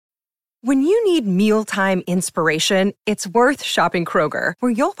When you need mealtime inspiration, it's worth shopping Kroger,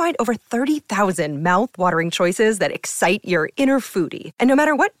 where you'll find over 30,000 mouth-watering choices that excite your inner foodie. And no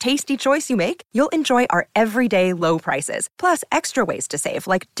matter what tasty choice you make, you'll enjoy our everyday low prices, plus extra ways to save,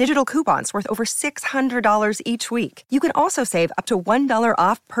 like digital coupons worth over $600 each week. You can also save up to $1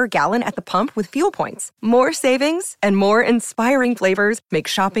 off per gallon at the pump with fuel points. More savings and more inspiring flavors make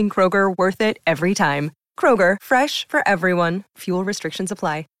shopping Kroger worth it every time. Kroger, fresh for everyone. Fuel restrictions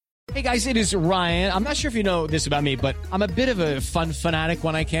apply. Hey guys, it is Ryan. I'm not sure if you know this about me, but I'm a bit of a fun fanatic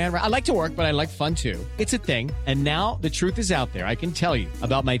when I can. I like to work, but I like fun too. It's a thing. And now the truth is out there. I can tell you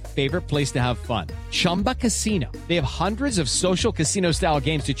about my favorite place to have fun. Chumba Casino. They have hundreds of social casino style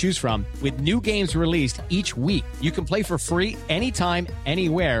games to choose from with new games released each week. You can play for free anytime,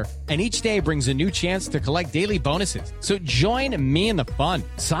 anywhere. And each day brings a new chance to collect daily bonuses. So join me in the fun.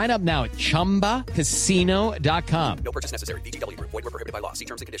 Sign up now at ChumbaCasino.com. No purchase necessary. VGW Group. Void where prohibited by law. See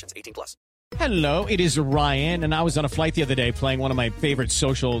terms and conditions. 18+. Hello, it is Ryan, and I was on a flight the other day playing one of my favorite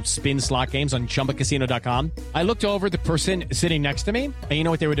social spin slot games on ChumbaCasino.com. I looked over at the person sitting next to me, and you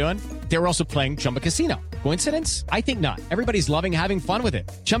know what they were doing? They were also playing Chumba Casino. Coincidence? I think not. Everybody's loving having fun with it.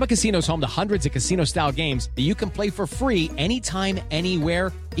 Chumba Casino is home to hundreds of casino-style games that you can play for free anytime,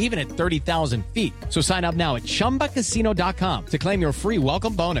 anywhere, even at 30,000 feet. So sign up now at ChumbaCasino.com to claim your free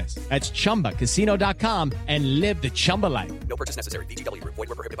welcome bonus. That's ChumbaCasino.com and live the Chumba life. No purchase necessary. VGW Group. Void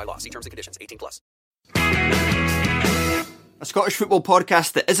where prohibited by law. See terms and conditions. 18+. A Scottish football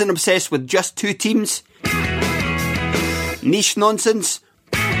podcast that isn't obsessed with just two teams, niche nonsense,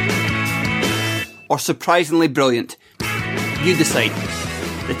 or surprisingly brilliant. You decide.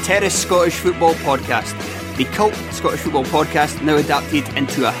 The Terrace Scottish Football Podcast. The cult Scottish football podcast now adapted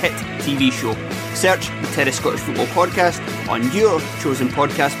into a hit TV show. Search the Terrace Scottish Football Podcast on your chosen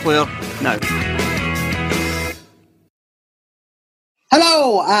podcast player now.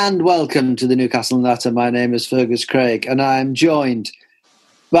 Hello and welcome to the Newcastle Natter. My name is Fergus Craig and I'm joined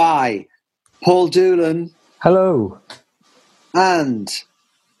by Paul Doolan. Hello. And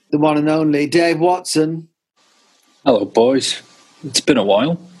the one and only Dave Watson. Hello, boys. It's been a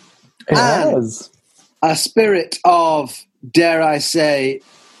while. It has. A spirit of, dare I say,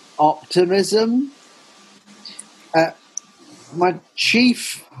 optimism. My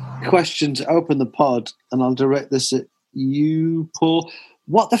chief question to open the pod, and I'll direct this at you, Paul.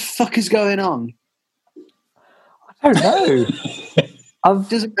 What the fuck is going on? I don't know.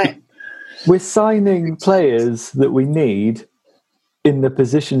 We're signing players that we need in the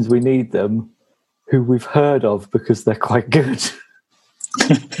positions we need them, who we've heard of because they're quite good.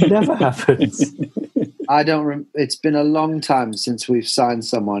 Never happens. It's been a long time since we've signed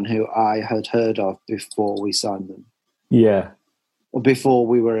someone who I had heard of before we signed them. Yeah. Or before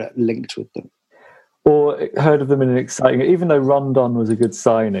we were linked with them. Or heard of them in an exciting... Even though Rondon was a good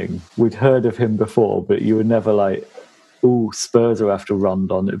signing, we'd heard of him before, but you were never like, ooh, Spurs are after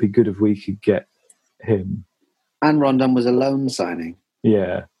Rondon. It'd be good if we could get him. And Rondon was a loan signing.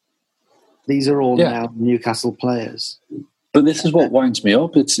 Yeah. These are all now Newcastle players. But this is what winds me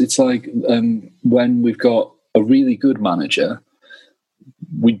up. It's like when we've got a really good manager,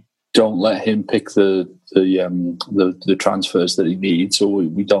 we don't let him pick the transfers that he needs, or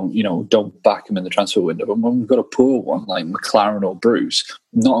we don't back him in the transfer window. But when we've got a poor one like McLaren or Bruce,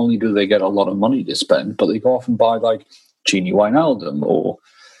 not only do they get a lot of money to spend, but they go off and buy like Gini Wijnaldum or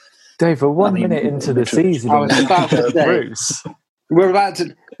Dave. We're 1 minute into the season. I was about to say, Bruce. We're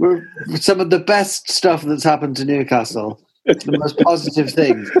some of the best stuff that's happened to Newcastle. The most positive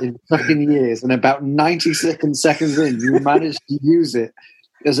things in fucking years, and about 90 seconds in, you managed to use it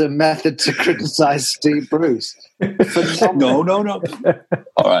as a method to criticise Steve Bruce. No.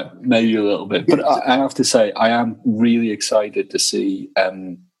 All right, maybe a little bit. But I have to say, I am really excited to see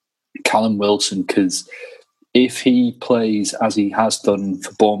Callum Wilson, because if he plays as he has done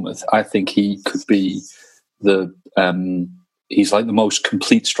for Bournemouth, I think he could be he's like the most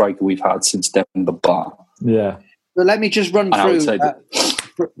complete striker we've had since Demba Ba. Yeah. But let me just run through,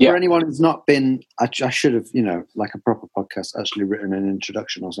 for anyone who's not been, I should have, like a proper podcast, actually written an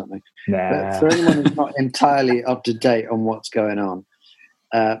introduction or something. Nah. But for anyone who's not entirely up to date on what's going on,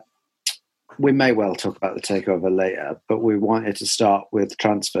 we may well talk about the takeover later, but we wanted to start with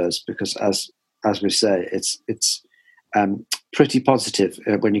transfers because, as we say, it's pretty positive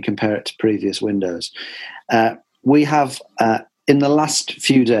when you compare it to previous windows. We have, in the last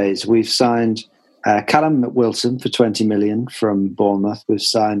few days, we've signed Callum Wilson for 20 million from Bournemouth. We've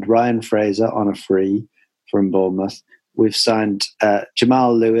signed Ryan Fraser on a free from Bournemouth. We've signed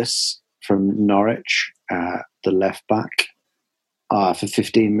Jamal Lewis from Norwich, the left back, for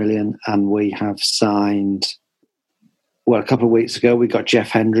 15 million. And we have signed a couple of weeks ago, we got Jeff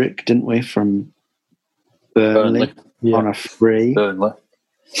Hendrick, didn't we, from Burnley. Yeah. On a free. Burnley.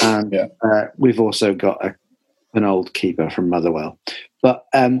 And we've also got an old keeper from Motherwell. But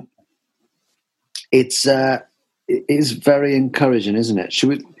it is very encouraging, isn't it? Should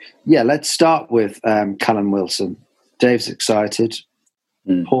we? Yeah, let's start with Callum Wilson. Dave's excited.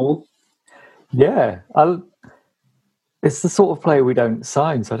 Paul? Yeah. It's the sort of player we don't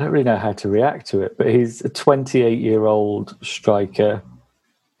sign, so I don't really know how to react to it. But he's a 28-year-old striker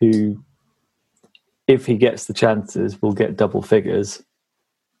who, if he gets the chances, will get double figures.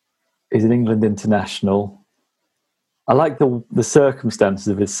 He's an England international. I like the circumstances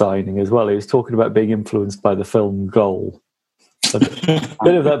of his signing as well. He was talking about being influenced by the film Goal. A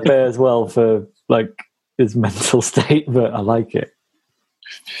bit of that bears well for like his mental state, but I like it.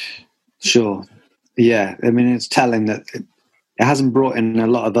 Sure. Yeah, I mean, it's telling that it hasn't brought in a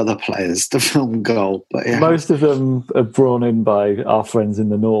lot of other players, the film Goal. But most of them are brought in by our friends in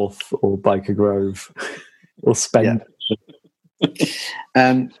the north or Biker Grove or Spend.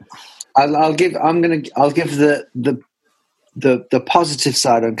 Yeah. I'll give the positive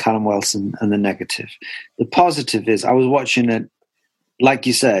side on Callum Wilson and the negative. The positive is I was watching it, like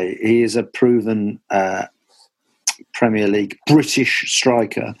you say, he is a proven Premier League British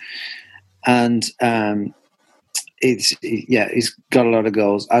striker, and he's got a lot of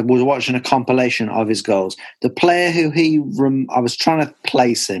goals. I was watching a compilation of his goals. The player who I was trying to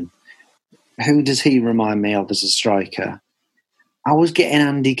place him. Who does he remind me of as a striker? I was getting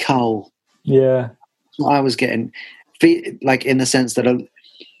Andy Cole. Yeah, I was getting, like, in the sense that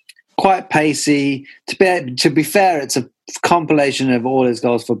quite pacey. To be fair, it's a compilation of all his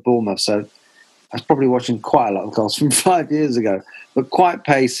goals for Bournemouth, so I was probably watching quite a lot of goals from 5 years ago. But quite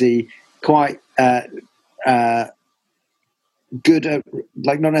pacey, quite good at,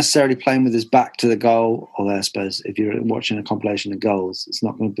 like, not necessarily playing with his back to the goal. Although I suppose if you're watching a compilation of goals, it's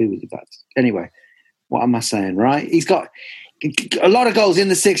not going to be with your back. Anyway, what am I saying, right? He's got a lot of goals in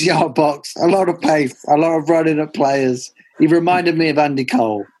the 6-yard box, a lot of pace, a lot of running at players. He reminded me of Andy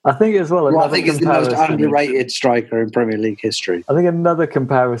Cole. I think as well. I think he's the most underrated striker in Premier League history. I think another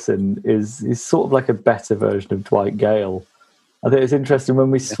comparison is he's sort of like a better version of Dwight Gale. I think it's interesting when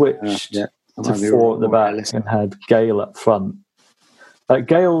we switched to 4 at the back and had Gale up front. Like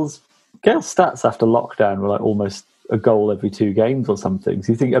Gale's stats after lockdown were like almost a goal every 2 games or something.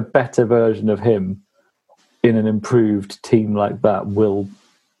 So you think a better version of him in an improved team like that will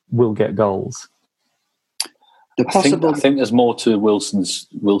get goals? I think there's more to Wilson's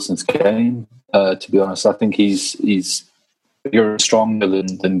game. To be honest, I think he's bigger and stronger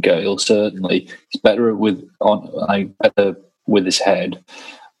than Gale. Certainly, he's better with his head.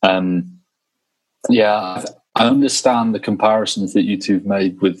 I understand the comparisons that you two have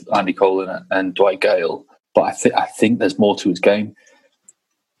made with Andy Cole and Dwight Gale, but I think there's more to his game.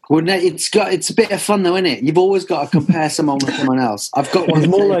 Well, it's a bit of fun though, isn't it? You've always got to compare someone with someone else. I've got one. He's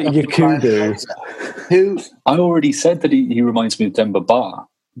more like Yakubu. Who I already said that he reminds me of Demba Ba.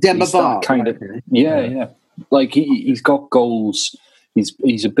 Demba Ba, kind of. Yeah. Like he's got goals.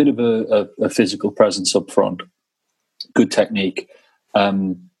 He's a bit of a physical presence up front. Good technique. I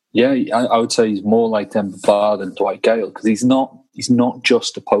would say he's more like Demba Ba than Dwight Gale because he's not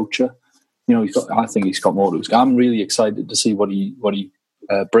just a poacher. You know, I think he's got more to his. I'm really excited to see what he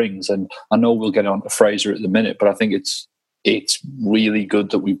brings, and I know we'll get on to Fraser at the minute, but I think it's really good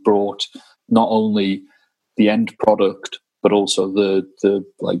that we brought not only the end product but also the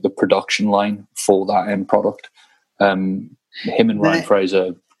production line for that end product. Him and Ryan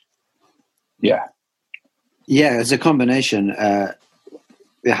Fraser, as a combination,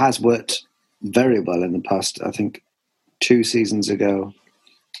 it has worked very well in the past. I think 2 seasons ago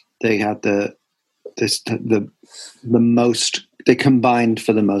they had the most. They combined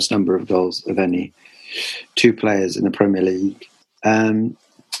for the most number of goals of any 2 players in the Premier League.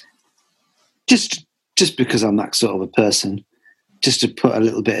 Just because I'm that sort of a person, just to put a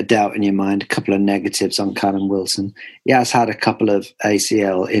little bit of doubt in your mind, a couple of negatives on Callum Wilson. He has had a couple of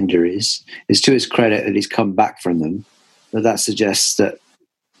ACL injuries. It's to his credit that he's come back from them, but that suggests that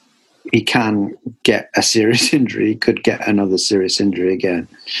he can get a serious injury. He could get another serious injury again.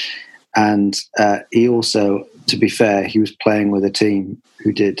 And he also, to be fair, he was playing with a team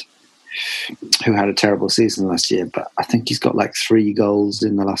who had a terrible season last year, but I think he's got like 3 goals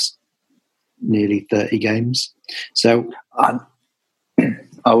in the last nearly 30 games. So I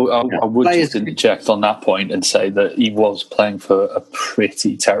would just interject on that point and say that he was playing for a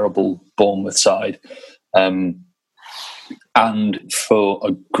pretty terrible Bournemouth side. And for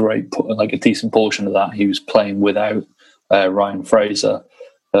a decent portion of that, he was playing without Ryan Fraser,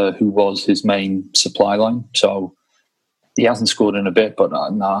 who was his main supply line. So he hasn't scored in a bit, but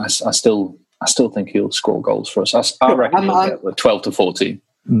no, I still think he'll score goals for us. I reckon he'll get 12 to 14.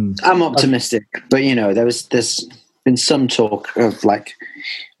 I'm optimistic, but there's been some talk of like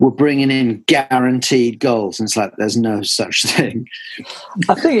we're bringing in guaranteed goals, and it's like there's no such thing.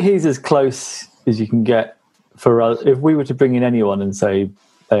 I think he's as close as you can get for us. If we were to bring in anyone and say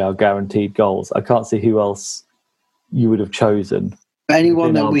they are guaranteed goals, I can't see who else you would have chosen.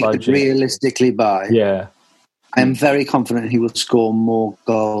 Anyone that we could realistically buy. Yeah. I am very confident he will score more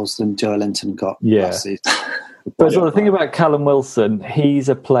goals than Joe Linton got last season. But the thing about Callum Wilson, he's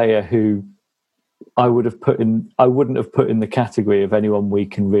a player who I wouldn't have put in the category of anyone we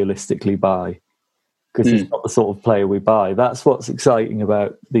can realistically buy, because he's not the sort of player we buy. That's what's exciting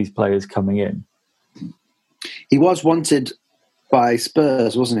about these players coming in. He was wanted by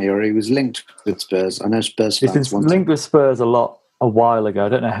Spurs, wasn't he? Or he was linked with Spurs. I know Spurs fans He's been linked with Spurs a while ago. I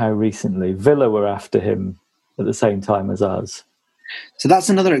don't know how recently. Villa were after him at the same time as us. So that's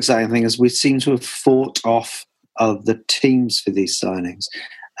another exciting thing, is we seem to have fought off of the teams for these signings.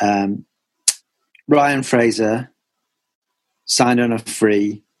 Ryan Fraser signed on a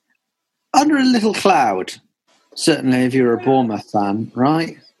free under a little cloud. Certainly if you're a Bournemouth fan,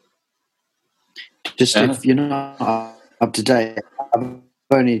 right? Just if you're not up to date, I've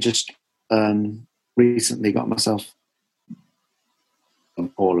only just recently got myself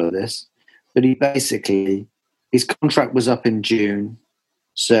on all of this. But his contract was up in June,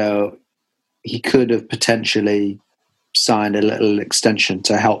 so he could have potentially signed a little extension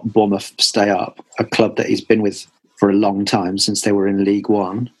to help Bournemouth stay up, a club that he's been with for a long time, since they were in League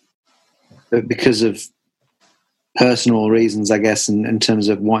One. But because of personal reasons, I guess, in terms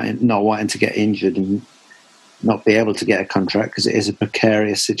of not wanting to get injured and not be able to get a contract, because it is a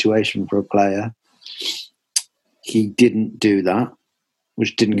precarious situation for a player, he didn't do that,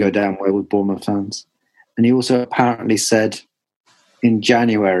 which didn't go down well with Bournemouth fans. And he also apparently said in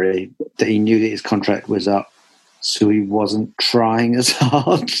January that he knew that his contract was up, so he wasn't trying as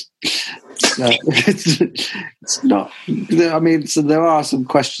hard. So it's not. I mean, so there are some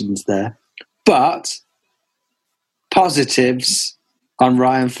questions there, but positives on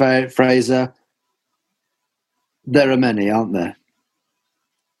Ryan Fraser, there are many, aren't there?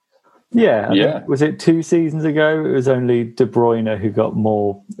 Yeah. I think, was it 2 seasons ago? It was only De Bruyne who got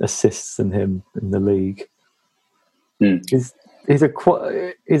more assists than him in the league. He's a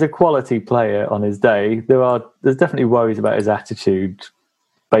quality player on his day. There's definitely worries about his attitude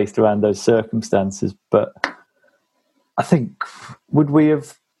based around those circumstances. But I think what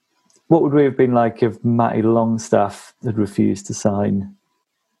would we have been like if Matty Longstaff had refused to sign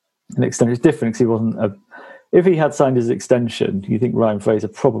an extension? It's different because if he had signed his extension, you think Ryan Fraser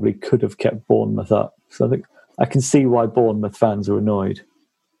probably could have kept Bournemouth up. So I think I can see why Bournemouth fans are annoyed.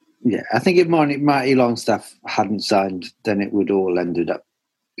 Yeah, I think if Matty Longstaff hadn't signed, then it would all ended up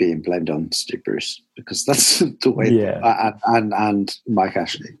being blamed on Steve Bruce, because that's the way, and Mike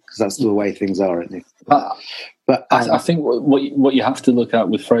Ashley, because that's the way things are, isn't it? But I think what you have to look at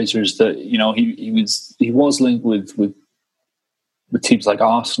with Fraser is that he was linked with teams like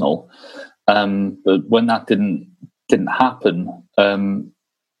Arsenal, but when that didn't happen,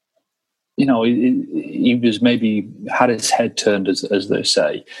 he was maybe had his head turned, as they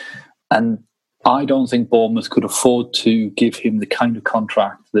say, and I don't think Bournemouth could afford to give him the kind of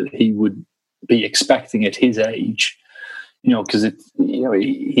contract that he would be expecting at his age. Because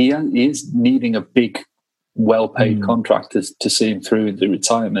he is needing a big, well-paid contract to see him through into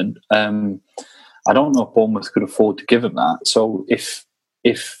retirement. I don't know if Bournemouth could afford to give him that. So if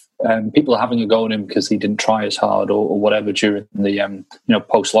people are having a go at him because he didn't try as hard or whatever during the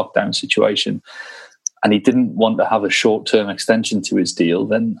post-lockdown situation, and he didn't want to have a short-term extension to his deal,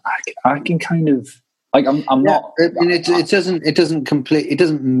 then I can kind of like I'm not. And it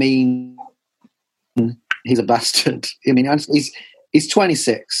doesn't mean he's a bastard. I mean, he's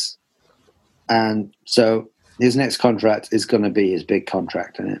 26, and so his next contract is going to be his big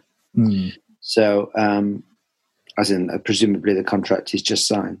contract, isn't it? So, as in presumably the contract he's just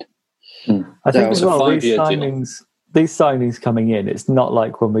signed. I think as well, these signings coming in, it's not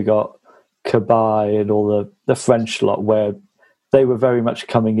like when we got Cabaye and all the French lot, where they were very much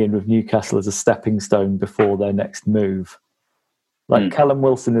coming in with Newcastle as a stepping stone before their next move. Like Callum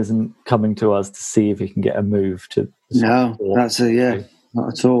Wilson isn't coming to us to see if he can get a move to. No, not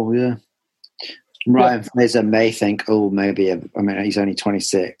at all. Yeah, Ryan Fraser may think, maybe. He's only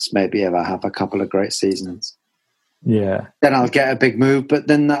 26. Maybe if I have a couple of great seasons, then I'll get a big move. But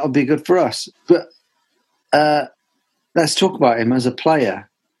then that'll be good for us. But let's talk about him as a player.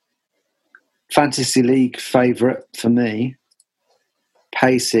 Fantasy League favourite for me,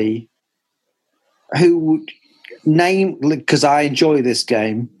 pacey. name, because I enjoy this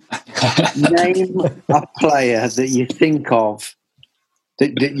game. Name a player that you think of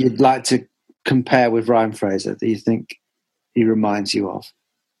that you'd like to compare with Ryan Fraser, that you think he reminds you of.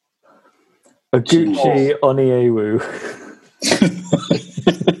 Oguchi Onyewu.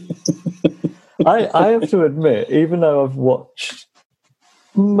 I have to admit, even though I've watched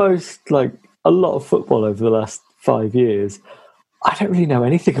a lot of football over the last 5 years, I don't really know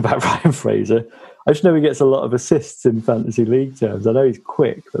anything about Ryan Fraser. I just know he gets a lot of assists in fantasy league terms. I know he's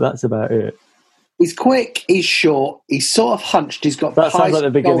quick, but that's about it. He's quick, he's short, he's sort of hunched, he's got that sounds like the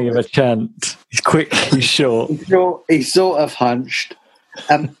beginning of a chant. He's quick, he's short. He's sort of hunched.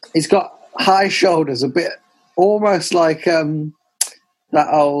 He's got high shoulders, a bit almost like that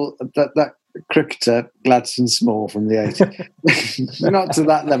cricketer Gladstone Small from the 80s. Not to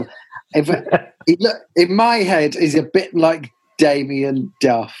that level. In my head, he's a bit like Damien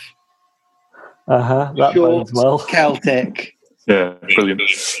Duff. That bodes well. Celtic. Yeah, brilliant.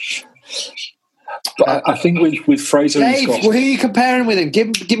 But I think with Fraser, Dave, who are you comparing with him?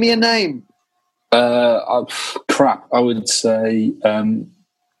 Give me a name. Crap. I would say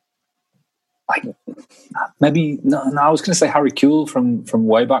maybe no. I was going to say Harry Kewell from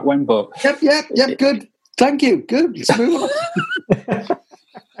way back when, but yep. Good. Thank you. Good. Let's move on.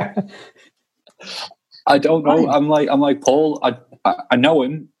 I don't know. I'm like Paul. I know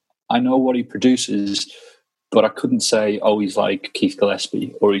him. I know what he produces, but I couldn't say, oh, he's like Keith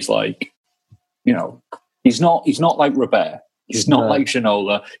Gillespie, or he's like, he's not like Robert. He's not like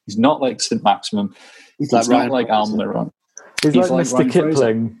Ginola. He's not like St. Maximum. He's not like Almiron. He's like Mr.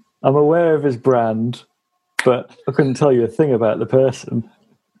 Kipling. Fraser. I'm aware of his brand, but I couldn't tell you a thing about the person.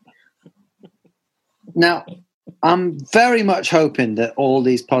 Now, I'm very much hoping that all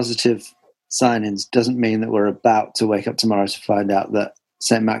these positive signings doesn't mean that we're about to wake up tomorrow to find out that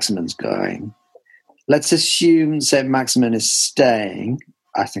St. Maximin's going. Let's assume St. Maximin is staying.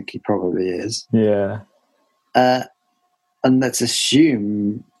 I think he probably is. Yeah. And let's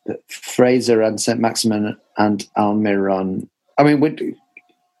assume that Fraser and St. Maximin and Almiron... I mean,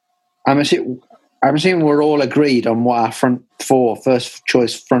 I'm assuming we're all agreed on what our first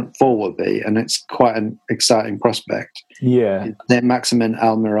choice front four will be, and it's quite an exciting prospect. Yeah. St. Maximin,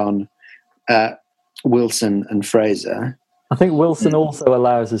 Almiron, Wilson and Fraser. I think Wilson also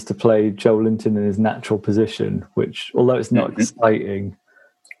allows us to play Joe Linton in his natural position, which, although it's not exciting,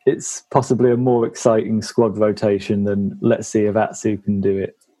 it's possibly a more exciting squad rotation than let's see if Atsu can do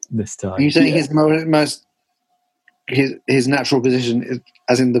it this time. You think his natural position is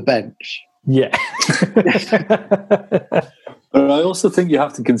as in the bench? Yeah. But I also think you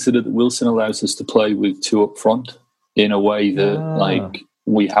have to consider that Wilson allows us to play with two up front in a way that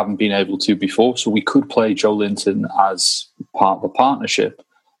we haven't been able to before. So we could play Joe Linton as part of a partnership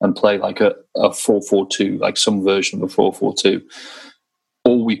and play like a 4-4-2, like some version of a 4-4-2.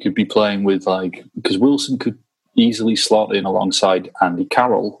 Or we could be playing with because Wilson could easily slot in alongside Andy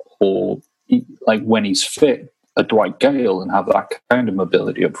Carroll, or when he's fit, a Dwight Gale, and have that kind of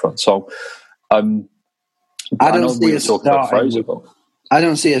mobility up front. So I don't see us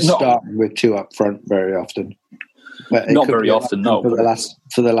starting with two up front very often. But not very often, no.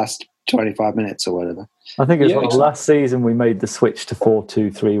 For the last 25 minutes or whatever. I think as well, last season we made the switch to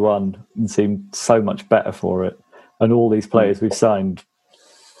 4-2-3-1 and seemed so much better for it. And all these players we've signed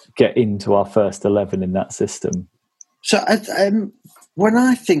get into our first 11 in that system. So when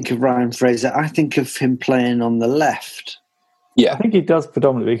I think of Ryan Fraser, I think of him playing on the left. Yeah, I think he does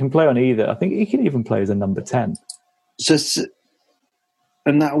predominantly. He can play on either. I think he can even play as a number 10.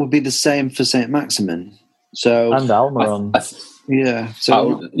 And that would be the same for St. Maximin. And Almiron.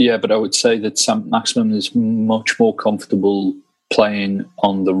 But I would say that St. Maximin is much more comfortable playing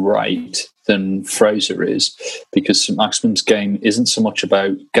on the right than Fraser is, because St. Maximin's game isn't so much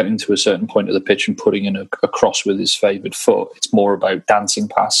about getting to a certain point of the pitch and putting in a cross with his favoured foot. It's more about dancing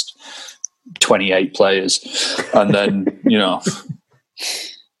past 28 players and then,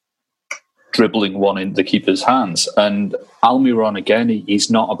 dribbling one in the keeper's hands. And Almiron, again,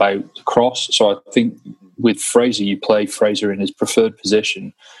 he's not about the cross. So I think with Fraser, you play Fraser in his preferred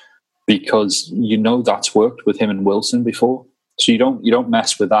position because that's worked with him and Wilson before. So you don't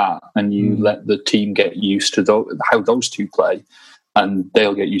mess with that, and you let the team get used to how those two play, and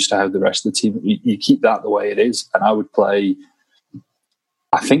they'll get used to how the rest of the team. You keep that the way it is, and I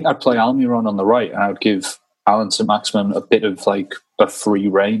think I'd play Almiron on the right, and I would give Alan St. Maximin a bit of a free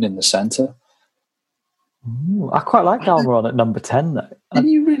rein in the centre. I quite like Almiron at number 10, though. Didn't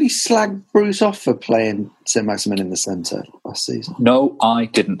you really slag Bruce off for playing St. Maximin in the centre last season? No, I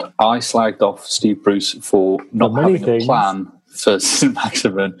didn't. I slagged off Steve Bruce for not having a plan for St.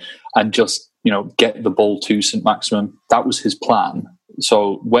 Maximin and just get the ball to St. Maximin. That was his plan.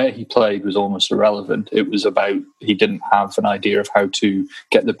 So where he played was almost irrelevant. It was about he didn't have an idea of how to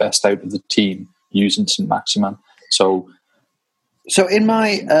get the best out of the team using St. Maximin. So in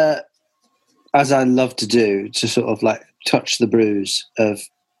my, as I love to do, to sort of like touch the bruise of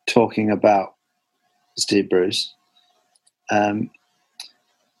talking about Steve Bruce,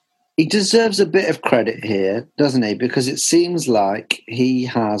 he deserves a bit of credit here, doesn't he? Because it seems like he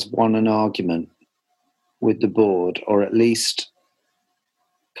has won an argument with the board, or at least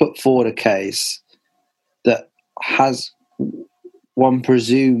put forward a case that one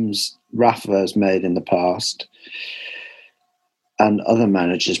presumes Rafa has made in the past, and other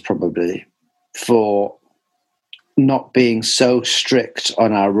managers probably, for not being so strict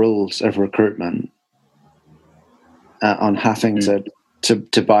on our rules of recruitment, on having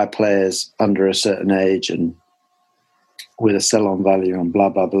to buy players under a certain age and with a sell-on value and blah,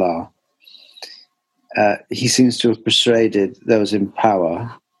 blah, blah. He seems to have persuaded those in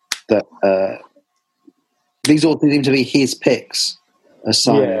power that these all seem to be his picks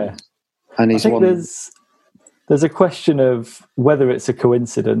assigned. Yeah. And he's I think there's a question of whether it's a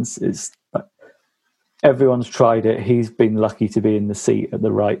coincidence. It's everyone's tried it. He's been lucky to be in the seat at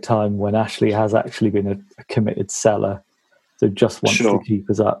the right time when Ashley has actually been a committed seller, so just wants to keep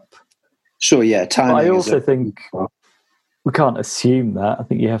us up. Sure, yeah. I also think we can't assume that. I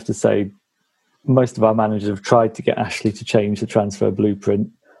think you have to say most of our managers have tried to get Ashley to change the transfer blueprint.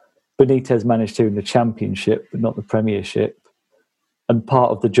 Benitez managed to in the Championship, but not the Premiership. And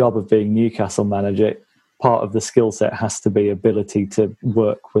part of the job of being Newcastle manager, part of the skill set has to be ability to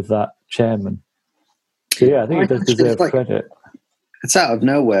work with that chairman. So yeah, I think it does deserve credit. It's out of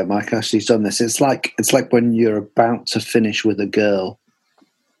nowhere Mike Ashley's done this. It's like when you're about to finish with a girl,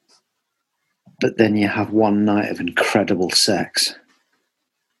 but then you have one night of incredible sex.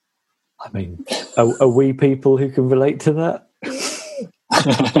 I mean, are we people who can relate to that?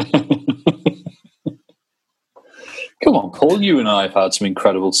 Come on, Paul, you and I have had some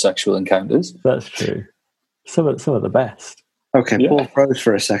incredible sexual encounters. That's true. Some of the best. Okay, yeah. Paul froze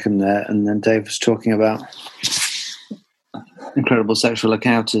for a second there, and then Dave was talking about incredible sexual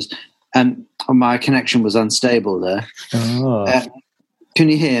encounters. And my connection was unstable there. Oh. Can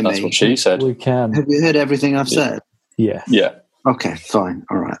you hear me? That's what she said. We can. Have you heard everything I've said? Yes. Yeah. Okay, fine.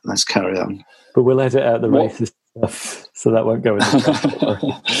 All right, let's carry on. But we'll edit out the racist stuff, so that won't go in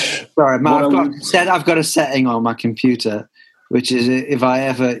the Sorry, I've got a setting on my computer, which is if I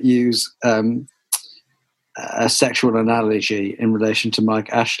ever use a sexual analogy in relation to Mike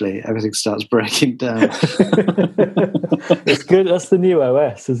Ashley, everything starts breaking down. It's good. That's the new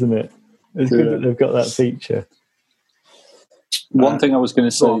OS, isn't it? It's good that they've got that feature. One thing I was going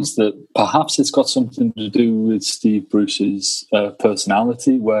to say is that perhaps it's got something to do with Steve Bruce's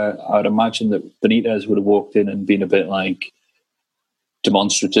personality, where I'd imagine that Benitez would have walked in and been a bit like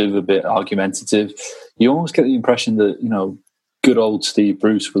demonstrative, a bit argumentative. You almost get the impression that, good old Steve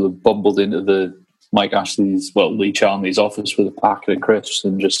Bruce will have bumbled into the Lee Charnley's office with a packet of crisps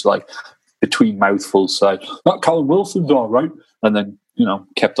and just like between mouthfuls say, "That Callum Wilson's all right," and then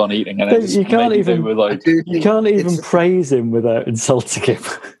kept on eating. And you can't even praise him without insulting him.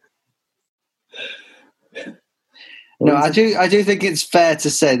 No, I do think it's fair to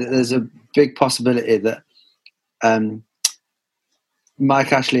say that there's a big possibility that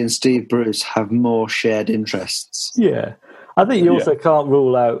Mike Ashley and Steve Bruce have more shared interests. Yeah. I think you also can't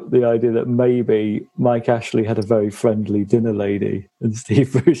rule out the idea that maybe Mike Ashley had a very friendly dinner lady and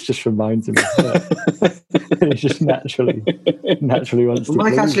Steve Bruce just reminds him of that. And he just naturally wants to.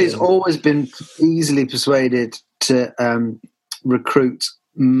 Mike Ashley has always been easily persuaded to recruit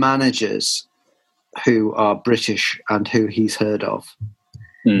managers who are British and who he's heard of.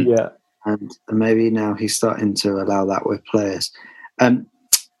 Yeah. And maybe now he's starting to allow that with players.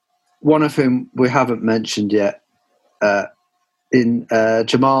 One of whom we haven't mentioned yet, in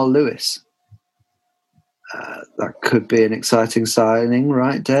Jamal Lewis. That could be an exciting signing,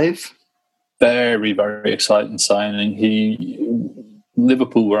 right, Dave? Very, very exciting signing.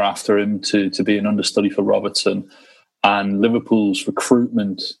 Liverpool were after him to be an understudy for Robertson, and Liverpool's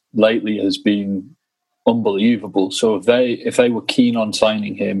recruitment lately has been unbelievable. So if they were keen on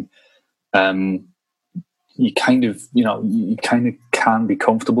signing him, you kind of can be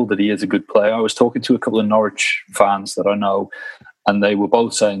comfortable that he is a good player. I was talking to a couple of Norwich fans that I know, and they were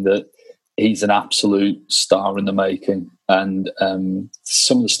both saying that he's an absolute star in the making. And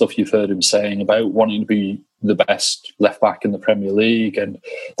some of the stuff you've heard him saying about wanting to be the best left back in the Premier League and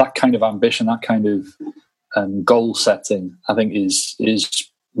that kind of ambition, that kind of goal setting, I think is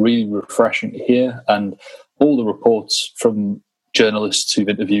really refreshing to hear. And all the reports from journalists who've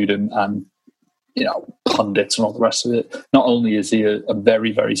interviewed him and pundits and all the rest of it. Not only is he a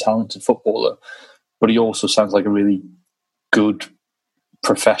very, very talented footballer, but he also sounds like a really good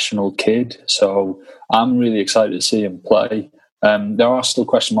professional kid. So I'm really excited to see him play. There are still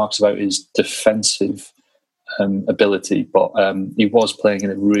question marks about his defensive ability, but he was playing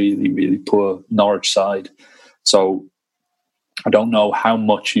in a really, really poor Norwich side. So I don't know how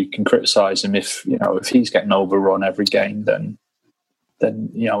much you can criticise him if he's getting overrun every game, then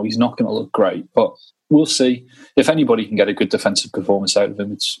he's not going to look great. But we'll see. If anybody can get a good defensive performance out of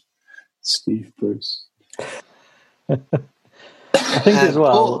him, it's Steve Bruce. I think as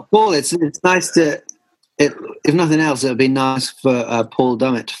well, Paul, it's nice to. If nothing else, it would be nice for Paul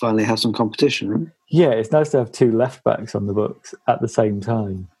Dummett to finally have some competition, right? Yeah, it's nice to have two left backs on the books at the same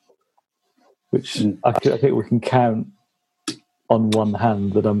time, which I think we can count on one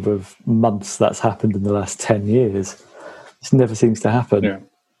hand the number of months that's happened in the last 10 years. This never seems to happen. Yeah.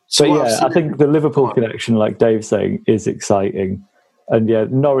 So I think the Liverpool connection, like Dave's saying, is exciting. And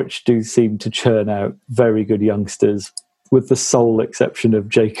Norwich do seem to churn out very good youngsters, with the sole exception of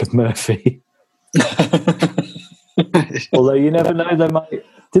Jacob Murphy. Although you never know, they might.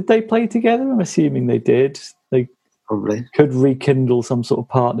 Did they play together? I'm assuming they did. They probably could rekindle some sort of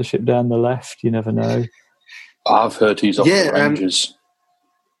partnership down the left. You never know. I've heard he's off the Rangers.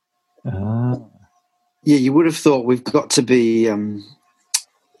 Yeah, you would have thought we've got to be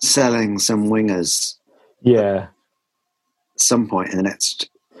selling some wingers. Yeah, at some point in the next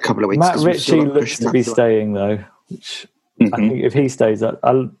couple of weeks. Matt Ritchie looks to be staying though, which I think if he stays,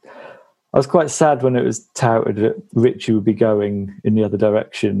 I was quite sad when it was touted that Ritchie would be going in the other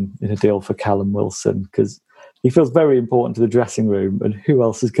direction in a deal for Callum Wilson, because he feels very important to the dressing room, and who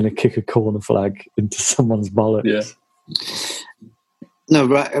else is going to kick a corner flag into someone's bollocks? Yeah. No,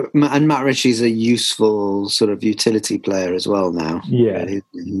 right, and Matt Ritchie's a useful sort of utility player as well now. Yeah.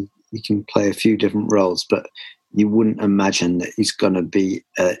 He can play a few different roles, but you wouldn't imagine that he's going to be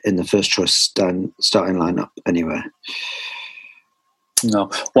in the first choice starting lineup anywhere.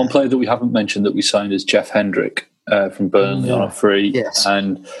 No. One player that we haven't mentioned that we signed is Jeff Hendrick from Burnley on a free. Yes.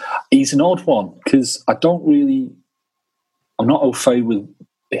 And he's an odd one because I'm not au fait with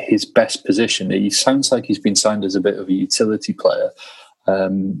his best position. He sounds like he's been signed as a bit of a utility player.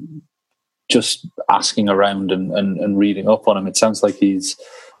 Just asking around and reading up on him, it sounds like he's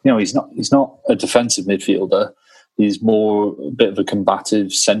not a defensive midfielder. He's more a bit of a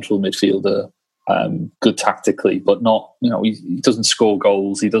combative central midfielder. Good tactically, but not, he doesn't score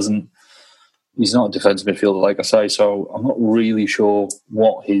goals. He's not a defensive midfielder, like I say. So I'm not really sure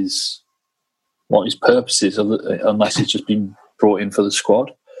what his purpose is, unless he's just been brought in for the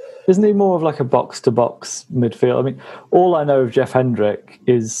squad. Isn't he more of like a box-to-box midfield? I mean, all I know of Jeff Hendrick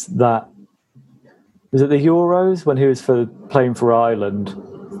is that, was it the Euros when he was playing for Ireland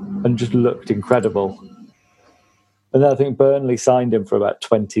and just looked incredible? And then I think Burnley signed him for about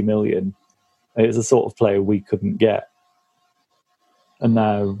 20 million. It's the sort of player we couldn't get, and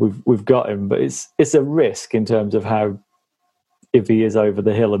now we've got him. But it's a risk in terms of how, if he is over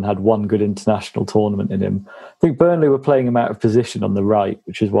the hill and had one good international tournament in him. I think Burnley were playing him out of position on the right,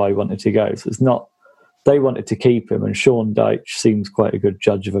 which is why he wanted to go. So it's not, they wanted to keep him, and Sean Dyche seems quite a good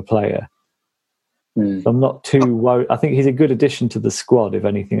judge of a player. So I'm not too worried. I think he's a good addition to the squad, if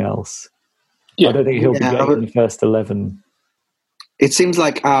anything else. Yeah. I don't think he'll be getting in the first 11. It seems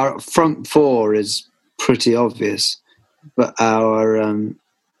like our front four is pretty obvious, but our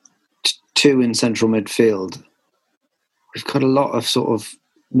two in central midfield, we've got a lot of sort of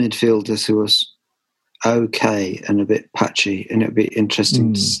midfielders who are okay and a bit patchy, and it'd be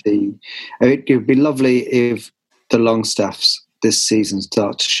interesting to see. It would be lovely if the Longstaffs this season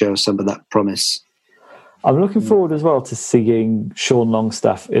start to show some of that promise. I'm looking forward as well to seeing Sean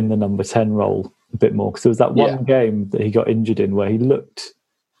Longstaff in the number 10 role a bit more, because there was that one game that he got injured in where he looked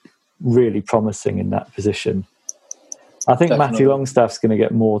really promising in that position. I think Definitely. Matty Longstaff's going to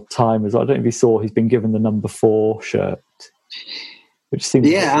get more time as well. I don't know if you saw, he's been given the number 4 shirt, which seems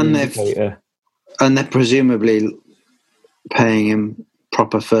and they're presumably paying him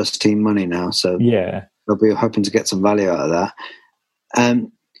proper first team money now, so they'll be hoping to get some value out of that.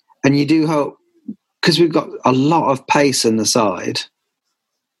 And you do hope, because we've got a lot of pace in the side,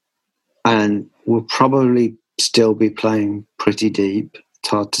 and we'll probably still be playing pretty deep. It's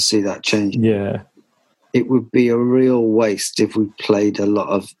hard to see that changing. Yeah. It would be a real waste if we played a lot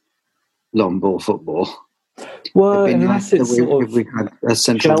of long ball football. Well, unless it's sort of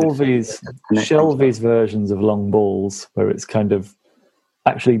Shelvey's versions of long balls, where it's kind of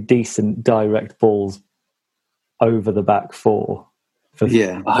actually decent direct balls over the back four for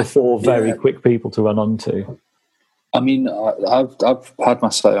 4 very quick people to run onto. I mean, I've had my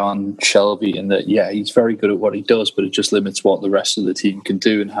say on Shelvey in that, yeah, he's very good at what he does, but it just limits what the rest of the team can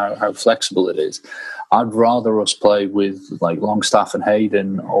do and how flexible it is. I'd rather us play with like Longstaff and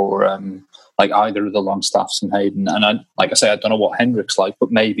Hayden, or like either of the Longstaffs and Hayden. And I don't know what Hendrick's like,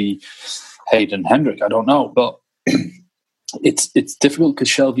 but maybe Hayden Hendrick. I don't know, but it's difficult because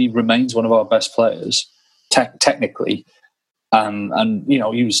Shelvey remains one of our best players technically, and you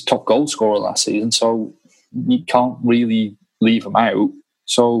know, he was top goal scorer last season, so you can't really leave him out.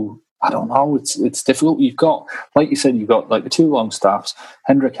 So I don't know. It's difficult. You've got, like you said, you've got like the two Longstaffs,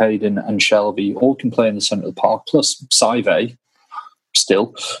 Hendrick, Hayden, and Shelvey, all can play in the centre of the park. Plus Saive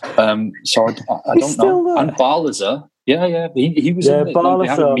still. So I don't know. There. And Barlaser, yeah, he was. Yeah,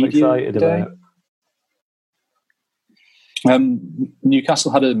 Barlaser, I'm excited about.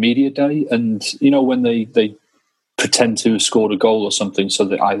 Newcastle had a media day, and you know, when they pretend to have scored a goal or something, so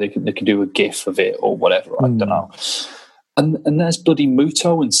that they can do a GIF of it or whatever. I don't know. And there's bloody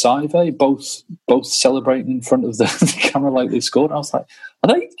Muto and Saive both celebrating in front of the camera like they scored. I was like,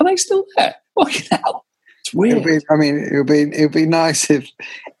 are they still there? Fucking hell, it's weird. It would be nice if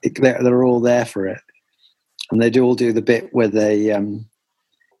they're all there for it, and they all do the bit where they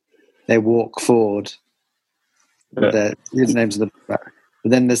walk forward. With their names of the back.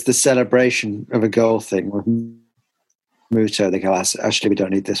 But then there's the celebration of a goal thing with Muto. They go, actually, we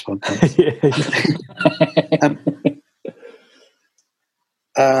don't need this one.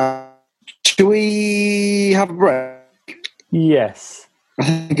 Should we have a break? Yes. I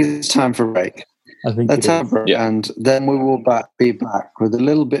think it's time for a break. Let's have a break, and then we will be back with a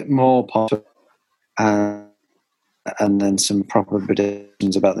little bit more positive and then some proper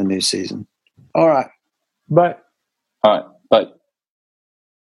predictions about the new season. All right. Bye. All right, bye.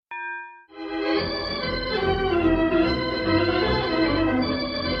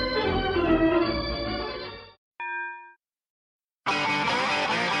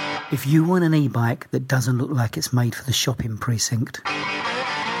 If you want an e-bike that doesn't look like it's made for the shopping precinct,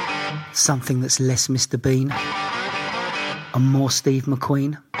 something that's less Mr. Bean and more Steve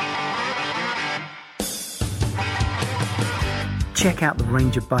McQueen, check out the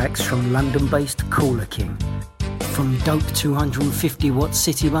range of bikes from London-based Cooler King. From dope 250-watt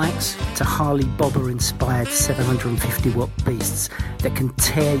city bikes to Harley Bobber-inspired 750-watt beasts that can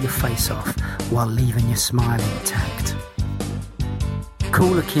tear your face off while leaving your smile intact.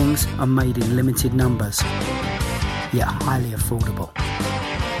 Cooler Kings are made in limited numbers, yet highly affordable.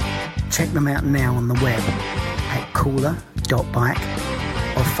 Check them out now on the web at cooler.bike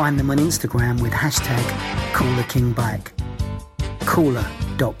or find them on Instagram with hashtag CoolerKingBike.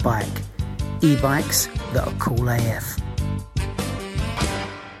 Cooler.bike. E-bikes that are cool AF.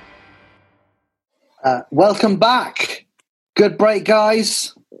 Welcome back. Good break,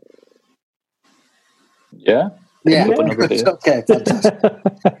 guys. Yeah. Okay, fantastic.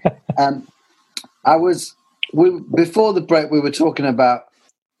 Before the break, we were talking about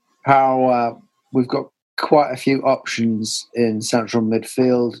how we've got quite a few options in central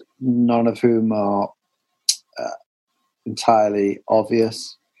midfield, none of whom are entirely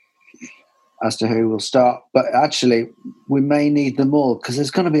obvious as to who will start. But actually, we may need them all because there's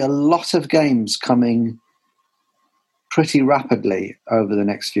going to be a lot of games coming pretty rapidly over the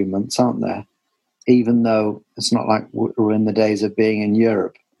next few months, aren't there? Even though it's not like we're in the days of being in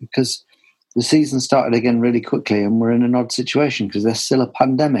Europe, because the season started again really quickly and we're in an odd situation because there's still a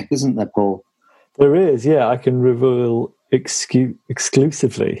pandemic, isn't there, Paul? There is, yeah. I can reveal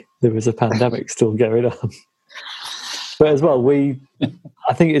exclusively there is a pandemic still going on. But as well,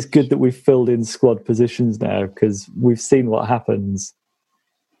 I think it's good that we've filled in squad positions now because we've seen what happens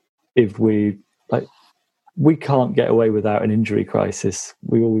if we can't get away without an injury crisis.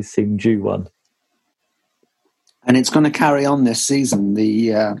 We always seem due one. And it's going to carry on this season,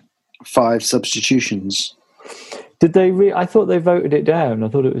 the 5 substitutions. Did they? I thought they voted it down. I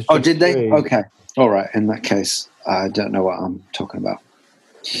thought it was just did they? 3. Okay. All right. In that case, I don't know what I'm talking about.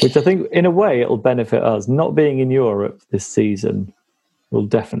 Which I think, in a way, it'll benefit us. Not being in Europe this season will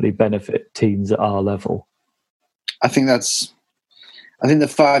definitely benefit teams at our level. I think the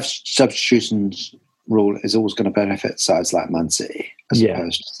 5 substitutions rule is always going to benefit sides like Man City as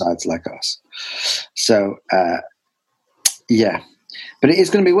opposed to sides like us. So, yeah. But it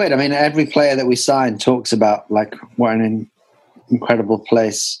is going to be weird. I mean, every player that we sign talks about like what an incredible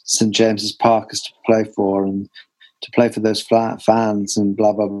place St. James's Park is to play for and to play for those fans and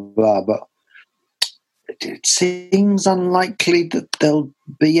blah, blah, blah. But it seems unlikely that there'll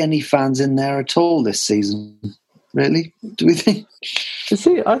be any fans in there at all this season. Really? Do we think? You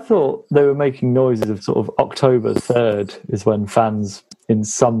see, I thought they were making noises of sort of October 3rd is when fans in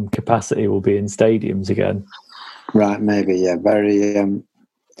some capacity will be in stadiums again. Right, maybe, yeah. Very.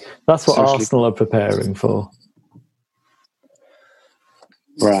 That's what socially- Arsenal are preparing for.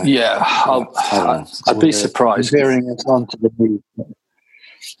 Right. Yeah, I'd be surprised. Veering us onto the move. It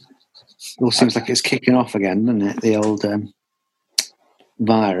all seems like it's kicking off again, doesn't it? The old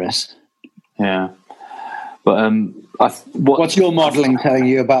virus. Yeah, but what's your modelling telling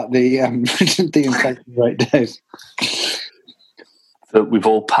you about the the infection rate, Dave? That we've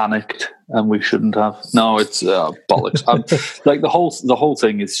all panicked and we shouldn't have. No, it's bollocks. Like the whole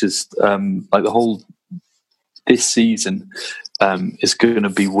thing is just like the whole this season is going to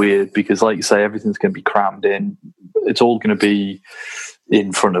be weird because, like you say, everything's going to be crammed in. It's all going to be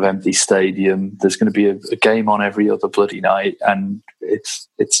in front of empty stadium. There's going to be a game on every other bloody night, and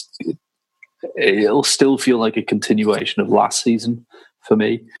it'll still feel like a continuation of last season for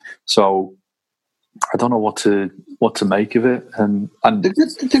me. So I don't know what to make of it. And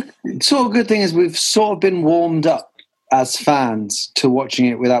the sort of good thing is we've sort of been warmed up as fans to watching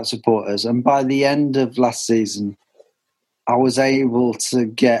it without supporters, and by the end of last season, I was able to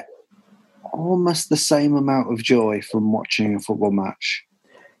get almost the same amount of joy from watching a football match.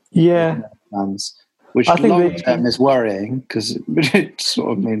 Yeah, fans, which long term is worrying because it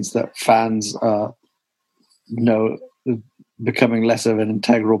sort of means that fans are becoming less of an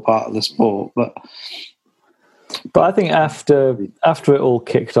integral part of the sport. But I think after it all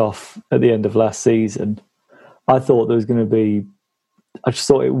kicked off at the end of last season, I thought there was going to be. I just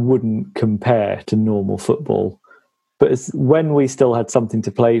thought it wouldn't compare to normal football. But when we still had something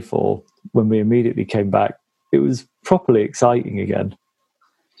to play for, when we immediately came back, it was properly exciting again.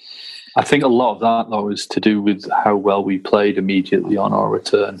 I think a lot of that, though, is to do with how well we played immediately on our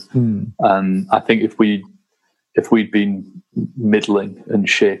return. And I think if we'd been middling and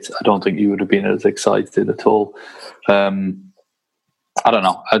shit, I don't think you would have been as excited at all. I don't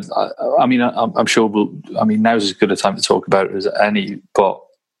know. I mean, I'm sure now's as good a time to talk about it as any, but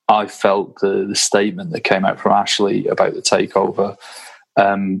I felt the statement that came out from Ashley about the takeover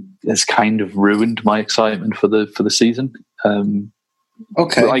has kind of ruined my excitement for the season.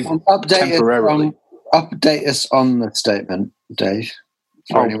 Okay, like, temporarily. Update us on the statement, Dave,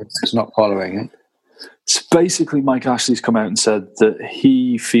 for anyone who's not following it. So basically, Mike Ashley's come out and said that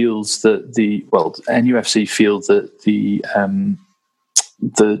he feels that NUFC feels that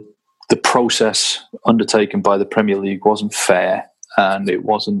the process undertaken by the Premier League wasn't fair and it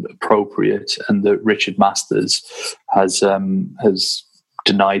wasn't appropriate, and that Richard Masters has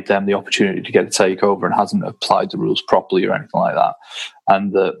denied them the opportunity to get a takeover and hasn't applied the rules properly or anything like that,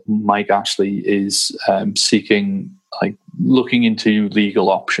 and that Mike Ashley is looking into legal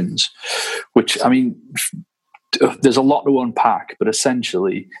options, which, I mean, there's a lot to unpack, but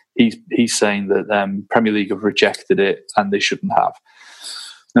essentially he's saying that Premier League have rejected it and they shouldn't have.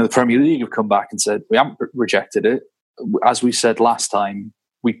 Now the Premier League have come back and said we haven't rejected it. As we said last time,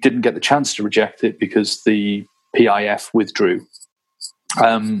 we didn't get the chance to reject it because the PIF withdrew.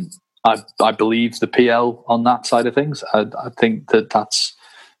 I believe the PL on that side of things. I think that's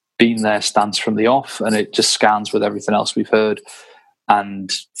been their stance from the off, and it just scans with everything else we've heard.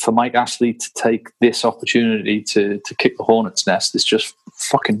 And for Mike Ashley to take this opportunity to kick the hornet's nest is just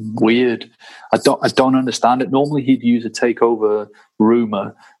fucking weird. I don't understand it. Normally he'd use a takeover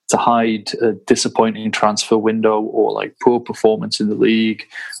rumour to hide a disappointing transfer window or like poor performance in the league,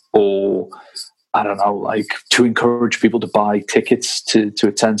 or I don't know, like to encourage people to buy tickets to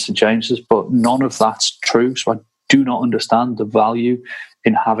attend St James's, but none of that's true. So I do not understand the value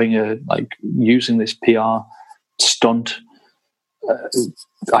in having using this PR stunt.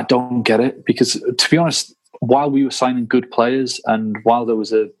 I don't get it, because to be honest, while we were signing good players and while there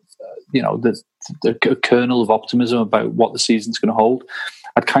was a kernel of optimism about what the season's going to hold,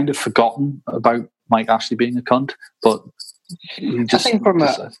 I'd kind of forgotten about Mike Ashley being a cunt. But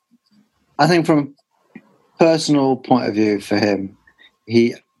I think from a personal point of view for him,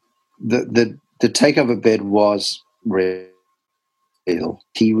 the takeover bid was real.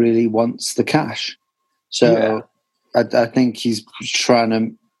 He really wants the cash, so. Yeah. I think he's trying to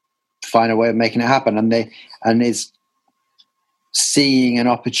find a way of making it happen, and is seeing an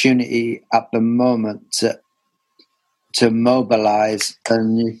opportunity at the moment to mobilise a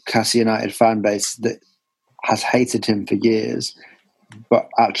Newcastle United fan base that has hated him for years, but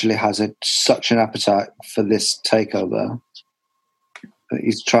actually has such an appetite for this takeover that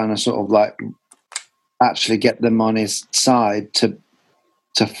he's trying to sort of actually get them on his side to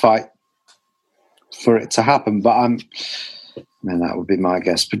fight for it to happen. But that would be my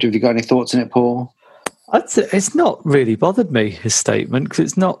guess. But have you got any thoughts on it, Paul? It's not really bothered me, his statement, because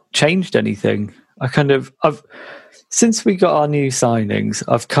it's not changed anything. I've since we got our new signings,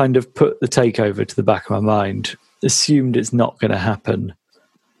 I've kind of put the takeover to the back of my mind, assumed it's not going to happen.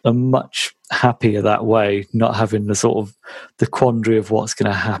 I'm much happier that way, not having the sort of the quandary of what's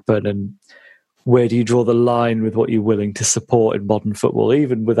going to happen and where do you draw the line with what you're willing to support in modern football,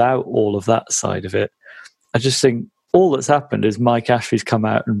 even without all of that side of it. I just think all that's happened is Mike Ashley's come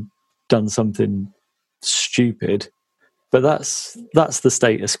out and done something stupid, but that's the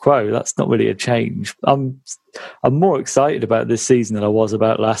status quo. That's not really a change. I'm more excited about this season than I was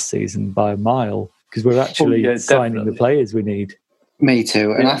about last season by a mile, because we're actually signing the players we need. Me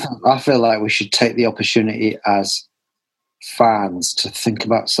too. And I feel like we should take the opportunity as fans to think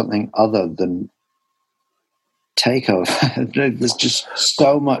about something other than takeover. There's just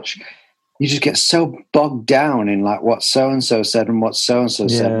so much. You just get so bogged down in like what so-and-so said and what so-and-so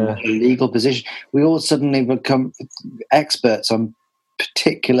said and what the legal position. We all suddenly become experts on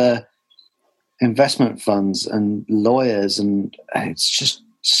particular investment funds and lawyers, and it's just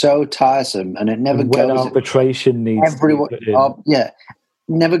so tiresome, and it never goes. When arbitration needs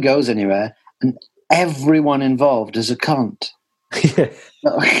never goes anywhere, and everyone involved is a cunt. Yeah.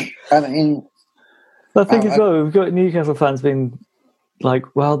 I mean, I think as well, we've got Newcastle fans being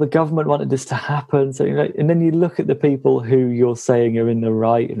like, well, the government wanted this to happen. So, and then you look at the people who you're saying are in the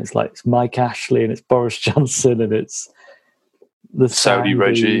right, and it's like, it's Mike Ashley and it's Boris Johnson and it's the Saudi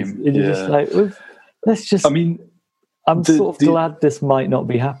regime. And you're just like, let's just... I mean... I'm sort of glad this might not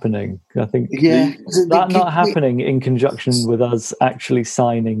be happening. I think that not happening in conjunction with us actually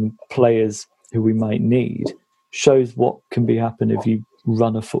signing players who we might need shows what can be happen if you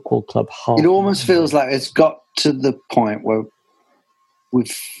run a football club hard. It almost feels like it's got to the point where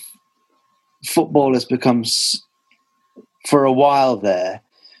football has become, for a while there,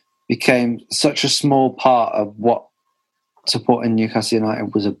 became such a small part of what supporting Newcastle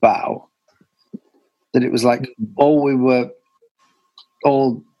United was about, that it was like all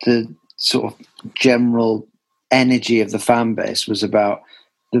the sort of general energy of the fan base was about.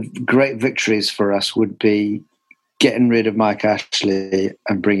 The great victories for us would be getting rid of Mike Ashley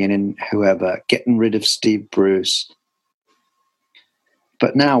and bringing in whoever, getting rid of Steve Bruce.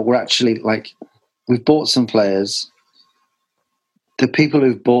 But now we're actually like, we've bought some players. The people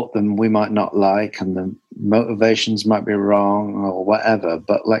who've bought them we might not like, and the motivations might be wrong or whatever,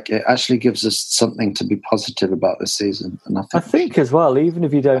 but like it actually gives us something to be positive about this season. And I think as well, even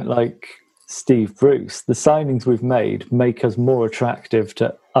if you don't like Steve Bruce, the signings we've made make us more attractive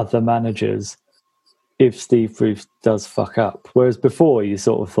to other managers if Steve Bruce does fuck up. Whereas before you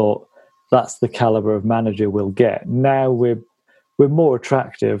sort of thought that's the caliber of manager we'll get. Now we're more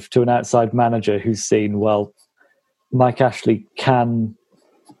attractive to an outside manager who's seen, well, Mike Ashley can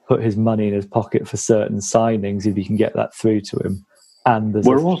put his money in his pocket for certain signings if you can get that through to him, and there's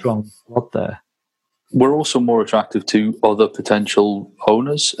a strong squad there. We're also more attractive to other potential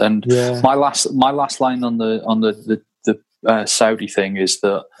owners. And my last line on the Saudi thing is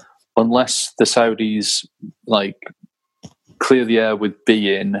that unless the Saudis like clear the air with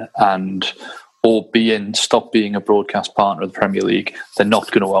beIN or beIN stop being a broadcast partner of the Premier League, they're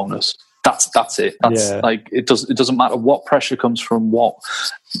not going to own us. That's it. Like it doesn't matter what pressure comes from what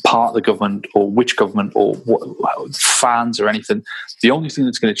part of the government or which government or what fans or anything. The only thing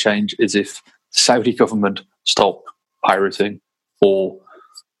that's going to change is if the Saudi government stop pirating or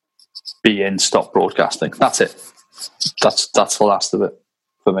beIN stop broadcasting. That's it. That's the last of it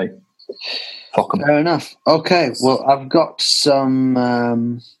for me. Fuck 'em. Fair enough. Okay, well, I've got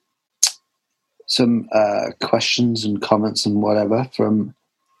some questions and comments and whatever from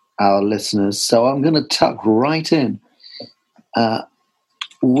our listeners. So I'm going to tuck right in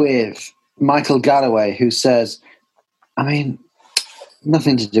with Michael Galloway, who says, I mean,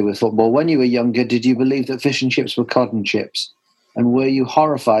 nothing to do with football. When you were younger, did you believe that fish and chips were cod chips? And were you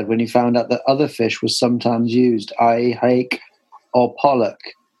horrified when you found out that other fish was sometimes used, i.e. hake or pollock?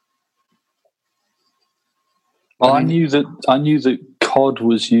 Well, I knew that cod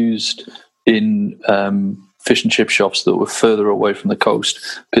was used in fish and chip shops that were further away from the coast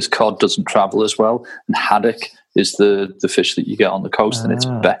because cod doesn't travel as well, and haddock is the fish that you get on the coast, and it's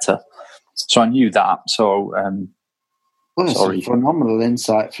better. So I knew that. So sorry, a phenomenal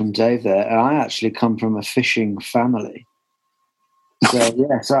insight from Dave there. And I actually come from a fishing family. So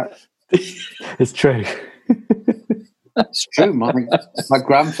yes, it's true. It's true. My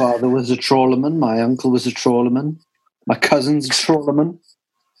grandfather was a trawlerman. My uncle was a trawlerman. My cousin's a trawlerman.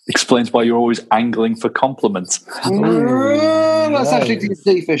 Explains why you're always angling for compliments. That's actually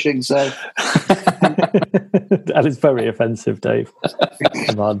deep fishing, so that is very offensive, Dave.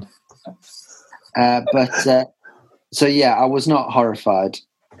 Come on. So yeah, I was not horrified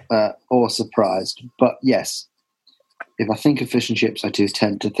or surprised, but yes, if I think of fish and chips, I do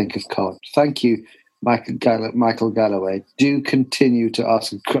tend to think of cod. Thank you Michael Galloway, do continue to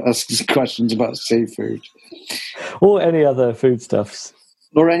ask questions about seafood. Or any other foodstuffs.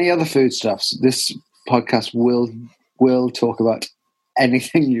 Or any other foodstuffs. This podcast will talk about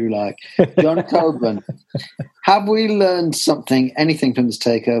anything you like. John Coburn, have we learned anything from this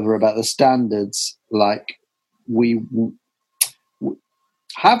takeover about the standards?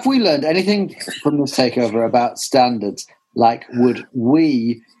 Have we learned anything from this takeover about standards? Like, would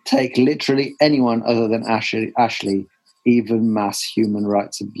we take literally anyone other than Ashley, even mass human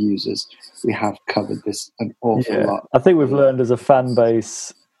rights abusers? We have covered this an awful lot. I think we've learned as a fan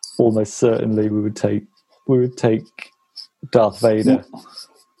base, almost certainly we would take Darth Vader.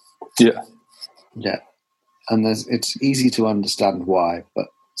 Yeah, and it's easy to understand why, but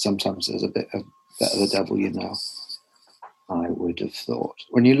sometimes there's a bit of the devil, I would have thought.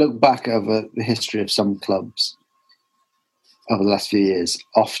 When you look back over the history of some clubs over the last few years,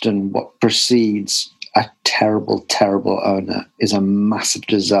 often what precedes a terrible, terrible owner is a massive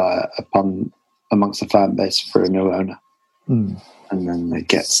desire amongst the fan base for a new owner. And then they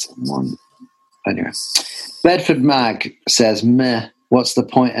get someone. Anyway, Bedford Mag says, meh, what's the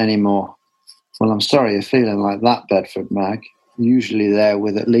point anymore? Well, I'm sorry you're feeling like that, Bedford Mag. Usually there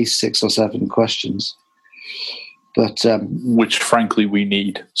with at least 6 or 7 questions. But which, frankly, we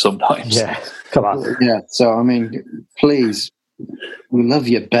need sometimes. Yeah, come on. Yeah, so, I mean, please, we love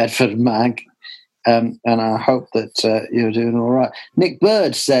you, Bedford Mag. And I hope that you're doing all right. Nick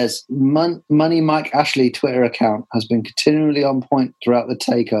Bird says, Money Mike Ashley Twitter account has been continually on point throughout the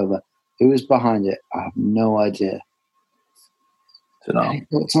takeover. Who is behind it? I have no idea. Any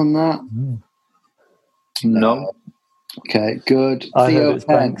thoughts on that? No. Okay, good. I Theo heard it's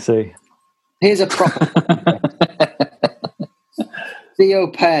Penn. Banksy. Here's a proper...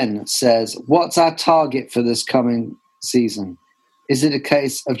 Theo Penn says, what's our target for this coming season? Is it a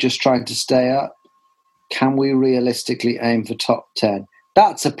case of just trying to stay up? Can we realistically aim for top 10?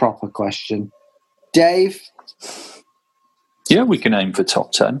 That's a proper question. Dave? Yeah, we can aim for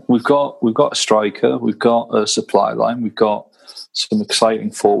top 10. We've got a striker, we've got a supply line, we've got some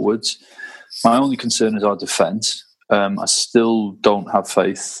exciting forwards. My only concern is our defence. I still don't have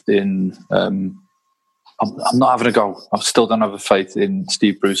faith in... I'm not having a go. I still don't have a faith in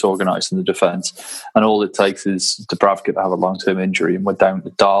Steve Bruce organising the defence. And all it takes is Dubravka to have a long-term injury, and we're down to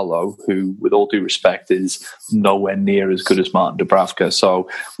Darlow, who, with all due respect, is nowhere near as good as Martin Dubravka. So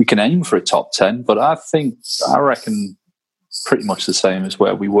we can aim for a top 10, but I reckon pretty much the same as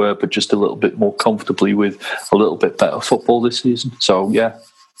where we were, but just a little bit more comfortably with a little bit better football this season. So, yeah,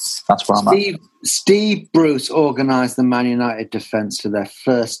 that's where I'm at. Steve Bruce organised the Man United defence to their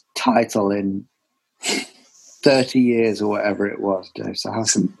first title in 30 years or whatever it was, Dave. So have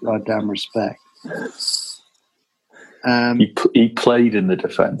some goddamn respect. He played in the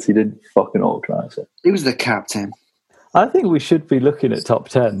defence. He didn't fucking organise it. He was the captain. I think we should be looking at top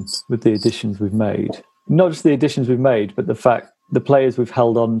 10 with the additions we've made. Not just the additions we've made, but the players we've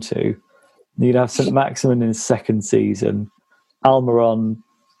held on to. You'd have St. Maximin in his second season. Almiron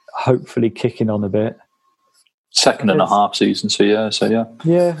hopefully kicking on a bit. Second and a half season, so yeah.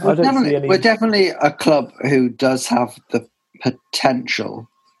 Yeah, I don't see any... We're definitely a club who does have the potential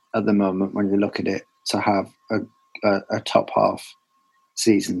at the moment, when you look at it, to have a top half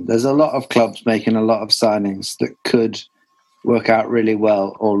season. There's a lot of clubs making a lot of signings that could work out really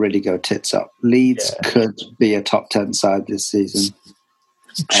well or really go tits up. Leeds could be a top 10 side this season.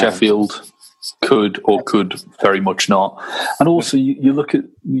 Sheffield could very much not. And also you look at,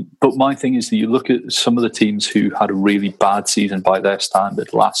 but my thing is that you look at some of the teams who had a really bad season by their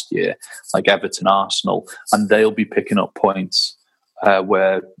standard last year, like Everton, Arsenal, and they'll be picking up points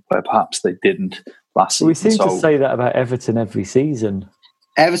where perhaps they didn't last season. We seem to say that about Everton every season.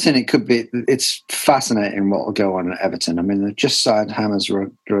 Everton, it's fascinating what will go on at Everton. I mean, they've just signed James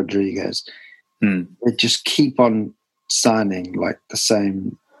Rodriguez. They just keep on signing like the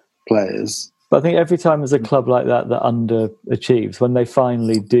same players. But I think every time there's a club like that underachieves, when they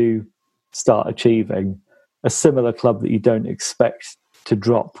finally do start achieving, a similar club that you don't expect to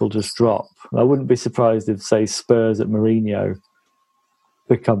drop will just drop. I wouldn't be surprised if, say, Spurs at Mourinho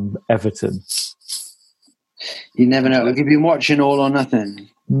become Everton. You never know. Have you been watching All or Nothing?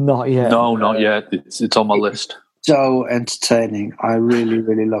 Not yet. No, not yet. It's on my list. So entertaining. I really,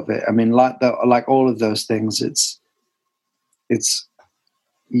 really love it. I mean, like all of those things, it's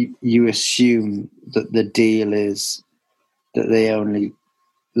you assume that the deal is that they only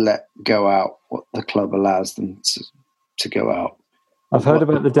let go out what the club allows them to go out. I've heard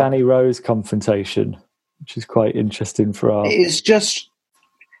about the Danny Rose confrontation, which is quite interesting for our...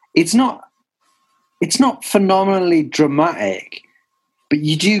 It's not phenomenally dramatic, but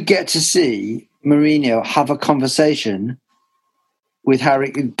you do get to see Mourinho have a conversation with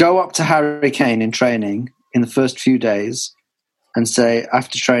Harry, go up to Harry Kane in training in the first few days and say,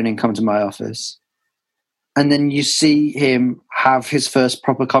 after training, come to my office. And then you see him have his first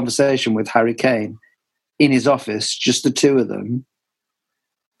proper conversation with Harry Kane in his office, just the two of them,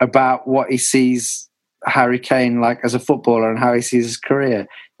 about what he sees Harry Kane like as a footballer and how he sees his career.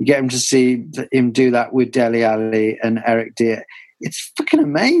 You get him to see him do that with Dele Alli and Eric Dier. It's fucking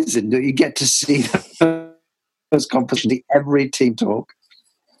amazing that you get to see those conversations, every team talk.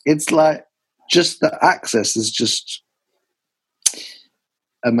 It's like just the access is just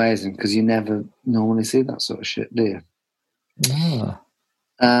amazing because you never normally see that sort of shit, do you? Yeah.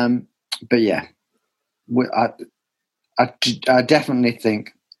 But yeah, I definitely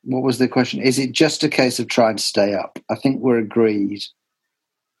think. What was the question? Is it just a case of trying to stay up? I think we're agreed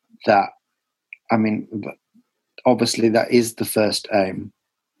that. I mean, obviously that is the first aim.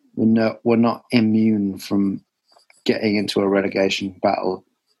 We're not immune from getting into a relegation battle,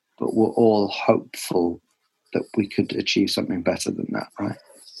 but we're all hopeful that we could achieve something better than that, right?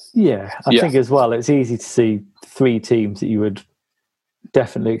 Yeah, I think as well, it's easy to see three teams that you would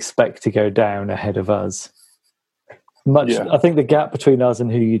definitely expect to go down ahead of us. I think the gap between us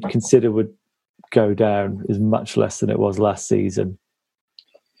and who you'd consider would go down is much less than it was last season.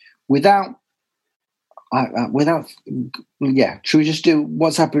 Should we just do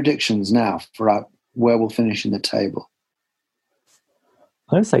what's our predictions now for where we'll finish in the table?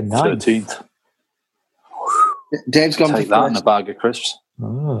 I'm going to say 9th. 13th. Dave's gone Take for that in a bag of crisps.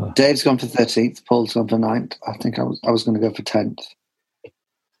 Oh. Dave's gone for 13th. Paul's gone for 9th. I think I was going to go for 10th.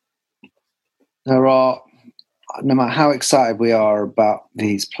 There are, no matter how excited we are about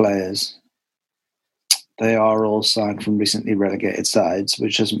these players, they are all signed from recently relegated sides,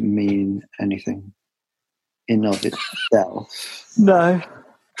 which doesn't mean anything in of itself. No,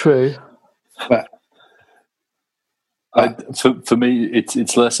 true. But for me,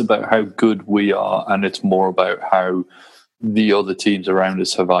 it's less about how good we are, and it's more about how the other teams around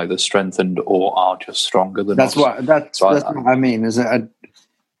us have either strengthened or are just stronger than us. That's what I mean. Is that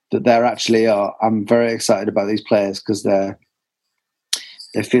there actually are? I'm very excited about these players because they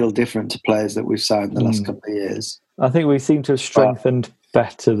feel different to players that we've signed the last couple of years. I think we seem to have strengthened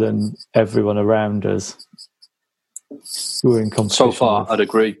better than everyone around us who are in competition. So far, I'd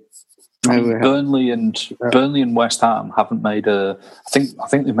agree. Burnley and West Ham haven't made I think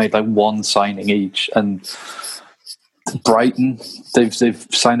they've made like one signing each, and Brighton they've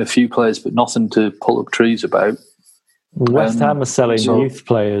signed a few players, but nothing to pull up trees about. West Ham are selling youth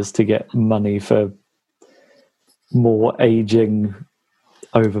players to get money for more aging,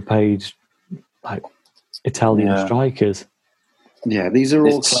 overpaid, like Italian strikers. Yeah, these are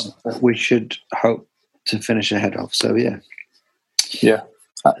all clubs that we should hope to finish ahead of. So yeah.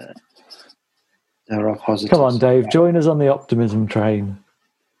 There are positives. Come on, Dave, join us on the optimism train.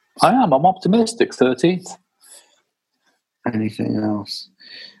 I'm optimistic. 13th. Anything else?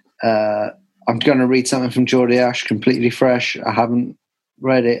 I'm going to read something from Geordie Ash, completely fresh. I haven't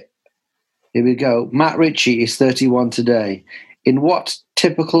read it. Here we go. Matt Ritchie is 31 today. In what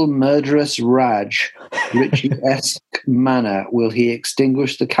typical murderous Raj, Ritchie-esque manner will he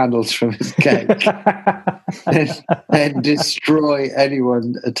extinguish the candles from his cake and destroy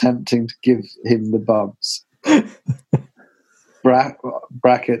anyone attempting to give him the bumps?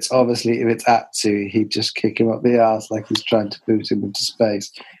 Brackets, obviously, if it's Atsu, he'd just kick him up the arse like he's trying to boot him into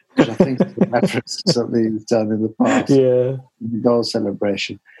space, which I think is a reference to something he's done in the past. Yeah. The goal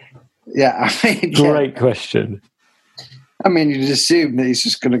celebration. Yeah, I mean... Great question. I mean, you'd assume that he's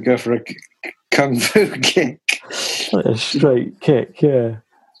just going to go for a kung fu kick. Like a straight kick, yeah.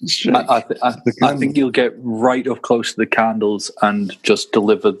 I think he'll get right up close to the candles and just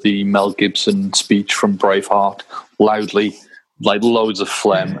deliver the Mel Gibson speech from Braveheart loudly, like loads of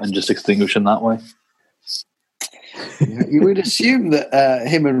phlegm, and just extinguish him that way. You would assume that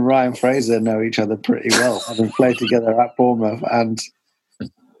him and Ryan Fraser know each other pretty well, having played together at Bournemouth and...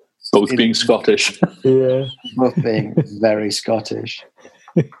 Both being Scottish. Yeah. Both being very Scottish.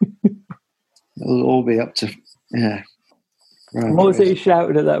 It'll all be up to... Yeah. Right. What was it he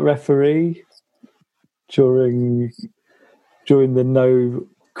shouted at that referee during the no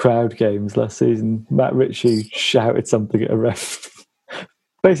crowd games last season? Matt Ritchie shouted something at a ref,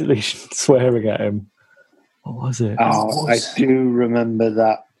 basically swearing at him. What was it? Oh, I do remember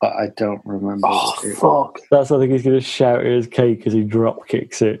that, but I don't remember. Oh, fuck. That's what I think he's going to shout at his cake as he drop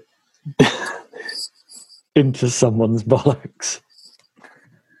kicks it into someone's bollocks.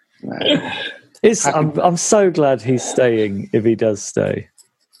 No. I'm so glad he's staying if he does stay.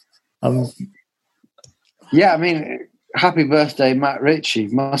 Yeah, I mean, happy birthday, Matt Ritchie.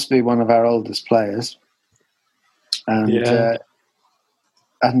 Must be one of our oldest players. And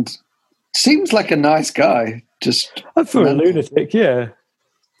seems like a nice guy. Just for a lunatic, yeah.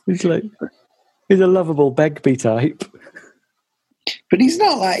 He's a lovable Begbie type. But he's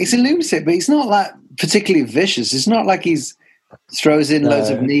a lunatic, but he's not like particularly vicious. It's not like he's throws in loads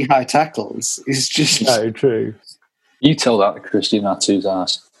of knee-high tackles. He's just... No, true. You tell that to Christian Atsu's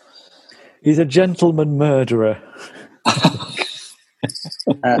ass. He's a gentleman murderer.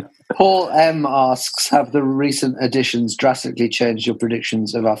 Paul M. asks, have the recent additions drastically changed your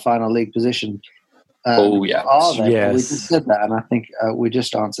predictions of our final league position? Yeah. Are they? Yes. We just said that, and I think we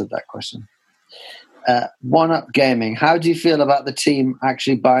just answered that question. One Up Gaming, how do you feel about the team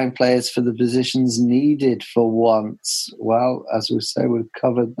actually buying players for the positions needed for once? Well, as we say, we've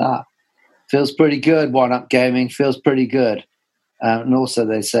covered that. Feels pretty good, One Up Gaming. Feels pretty good. And also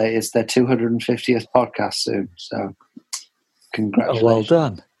they say it's their 250th podcast soon. So congratulations. Well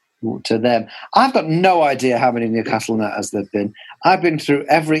done. To them. I've got no idea how many Newcastle Nutters there have been. I've been through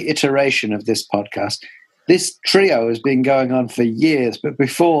every iteration of this podcast. This trio has been going on for years, but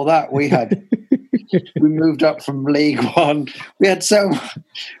before that we moved up from League One. We had so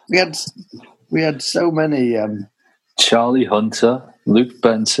many Charlie Hunter, Luke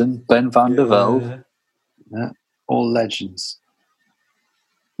Benson, Ben van der Velde. All legends.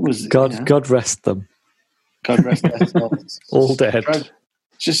 God rest them. God rest their souls. All dead.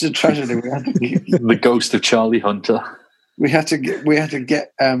 It's just a tragedy. We had to the ghost of Charlie Hunter. We had to get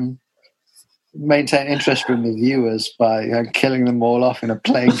maintain interest from the viewers by killing them all off in a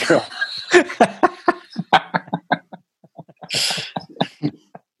plane crash.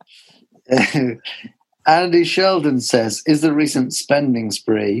 Andy Sheldon says, is the recent spending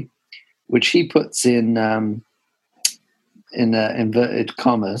spree, which he puts in inverted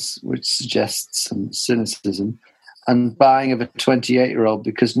commas, which suggests some cynicism, and buying of a 28-year-old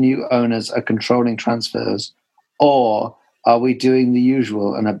because new owners are controlling transfers, or are we doing the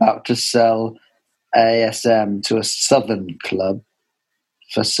usual and about to sell ASM to a southern club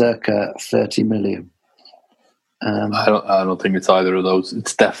for circa 30 million? I don't think it's either of those.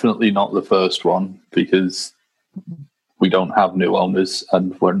 It's definitely not the first one because we don't have new owners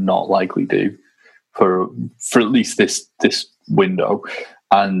and we're not likely to for at least this window.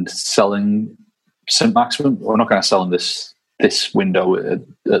 And selling St. Maximin, we're not going to sell in this window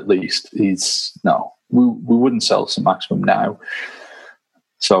at least. We wouldn't sell St. Maximum now.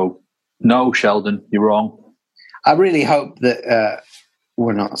 So no, Sheldon, you're wrong. I really hope that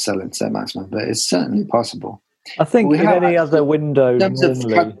we're not selling St. Maximum, but it's certainly possible. I think in any other window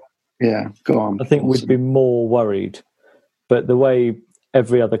normally, go on. I think we'd be more worried. But the way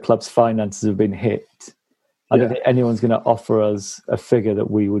every other club's finances have been hit, I don't think anyone's going to offer us a figure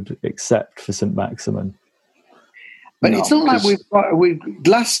that we would accept for St. Maximin. But it's not like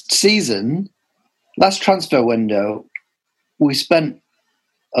last transfer window, we spent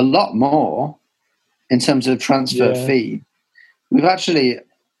a lot more in terms of transfer fee.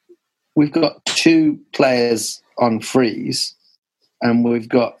 We've got two players on freeze, and we've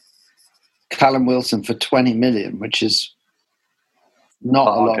got Callum Wilson for 20 million, which is not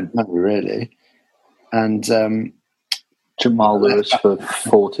a lot of money, really. And Jamal Lewis for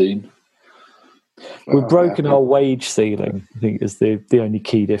 14. We've broken our wage ceiling, I think, is the only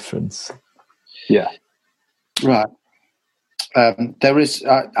key difference. Yeah. Right. There is.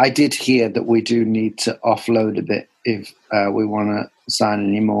 I did hear that we do need to offload a bit if we want to sign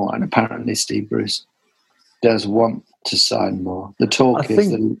any more, and apparently Steve Bruce does want to sign more. The talk is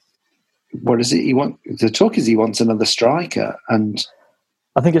that what is it he wants? The talk is he wants another striker, and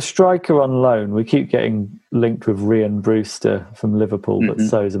I think a striker on loan. We keep getting linked with Ryan Brewster from Liverpool, but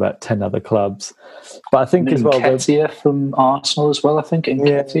so is about 10 other clubs. But I think as well, Nketiah from Arsenal as well. I think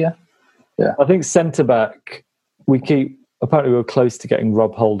Nketiah. Yeah. I think centre back. Apparently, we were close to getting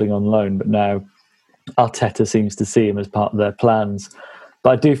Rob Holding on loan, but now Arteta seems to see him as part of their plans.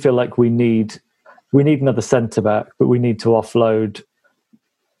 But I do feel like we need another centre back, but we need to offload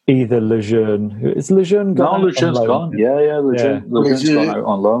either Lejeune. Is Lejeune gone? No, Lejeune's gone. Yeah, Lejeune's gone out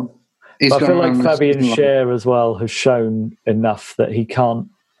on loan. But I feel like Fabian Schär as well has shown enough that he can't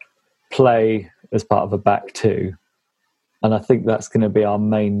play as part of a back two. And I think that's going to be our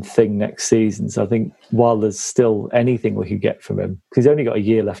main thing next season. So I think while there's still anything we could get from him, because he's only got a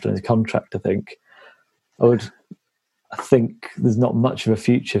year left on his contract, I think there's not much of a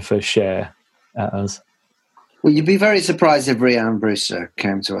future for Schär at us. Well, you'd be very surprised if Ryan Brewster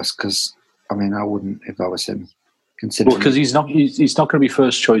came to us, because I wouldn't if I was him. Considering because he's not going to be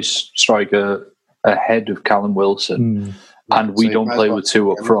first choice striker ahead of Callum Wilson. And we don't play with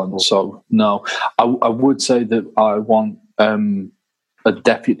two up front, so no. I would say that I want a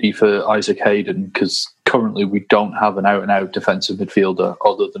deputy for Isaac Hayden, because currently we don't have an out-and-out defensive midfielder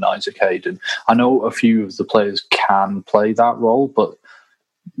other than Isaac Hayden. I know a few of the players can play that role, but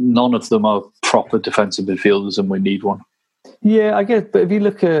none of them are proper defensive midfielders, and we need one. Yeah, I guess, but if you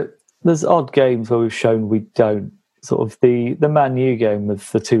look at, there's odd games where we've shown we don't. Sort of the Man U game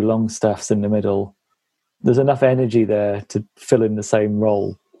with the two Longstaffs in the middle, there's enough energy there to fill in the same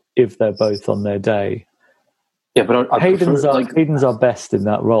role if they're both on their day. Yeah, but Hayden's our best in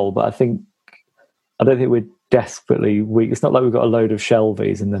that role, but I don't think we're desperately weak. It's not like we've got a load of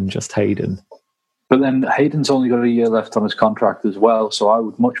Shelvies and then just Hayden. But then Hayden's only got a year left on his contract as well, so I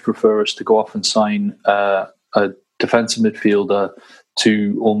would much prefer us to go off and sign a defensive midfielder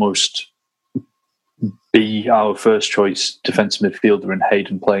to almost be our first choice defensive midfielder and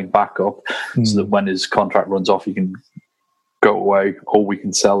Hayden playing backup, so that when his contract runs off, he can go away or we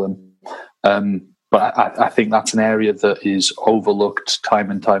can sell him. But I think that's an area that is overlooked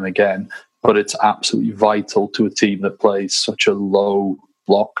time and time again, but it's absolutely vital to a team that plays such a low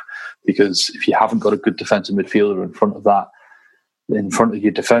block, because if you haven't got a good defensive midfielder in front of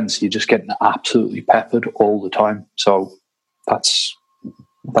your defence, you're just getting absolutely peppered all the time. So that's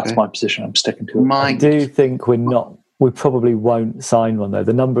my position. I'm sticking to it. I do think we probably won't sign one though.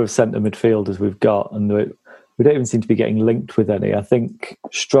 The number of centre midfielders we've got, and we don't even seem to be getting linked with any. I think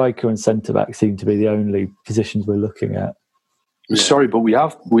striker and centre back seem to be the only positions we're looking at. Yeah. Sorry, but we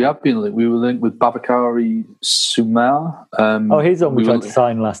have been linked. We were linked with Babakari Soumare. He's on we tried to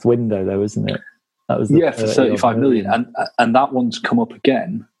sign last window though, isn't it? That was for 35 million, and that one's come up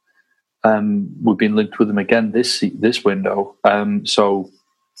again. We've been linked with them again this window. So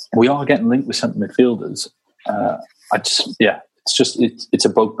we are getting linked with centre midfielders. It's a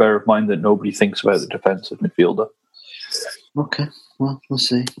bugbear of mine that nobody thinks about the defensive midfielder. Okay, well, we'll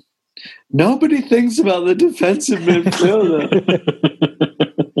see. Nobody thinks about the defensive midfielder.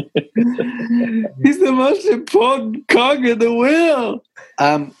 He's the most important cog in the wheel.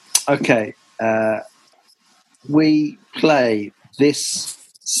 Okay. We play this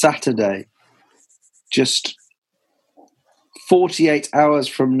Saturday, just 48 hours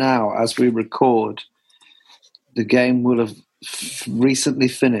from now as we record. The game will have recently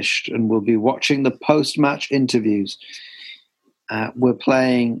finished and we'll be watching the post-match interviews. We're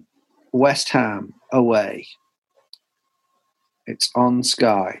playing West Ham away. It's on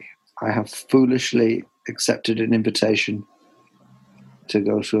Sky. I have foolishly accepted an invitation to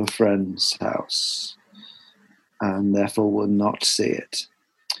go to a friend's house and therefore will not see it.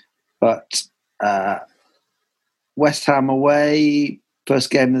 But West Ham away, first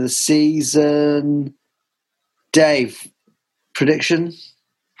game of the season. Dave, prediction?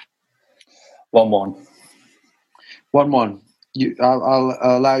 1-1. 1-1. I'll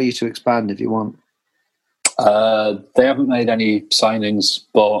allow you to expand if you want. They haven't made any signings,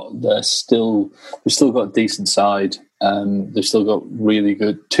 but they've still got a decent side. They've still got really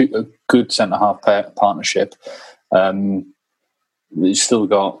good centre half partnership. They've still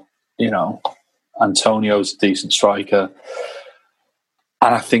got, Antonio's a decent striker,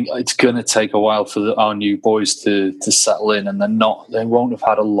 and I think it's going to take a while for our new boys to settle in, and they won't have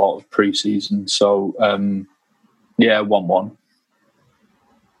had a lot of pre-season. So 1-1.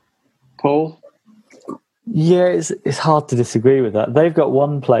 Paul? Yeah, it's hard to disagree with that. They've got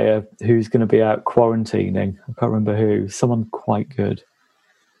one player who's going to be out quarantining. I can't remember who. Someone quite good.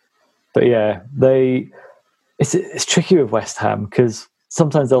 But yeah, it's tricky with West Ham because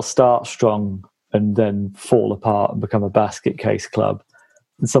sometimes they'll start strong and then fall apart and become a basket case club.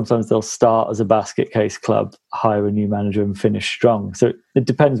 And sometimes they'll start as a basket case club, hire a new manager and finish strong. So it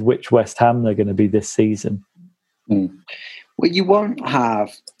depends which West Ham they're going to be this season. Well, you won't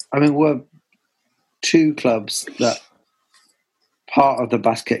have... we're two clubs that part of the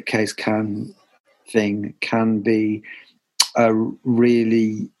basket case thing can be a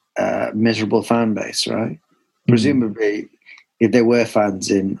really miserable fan base, right? Presumably, if there were fans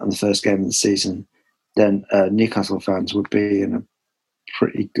in on the first game of the season, then Newcastle fans would be in a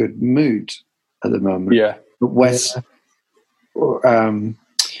pretty good mood at the moment. Yeah. But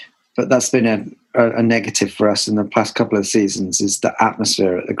but that's been a negative for us in the past couple of seasons, is the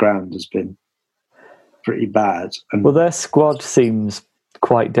atmosphere at the ground has been pretty bad. And their squad seems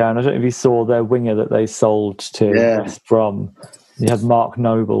quite down. I don't know if you saw their winger that they sold to West Brom. You had Mark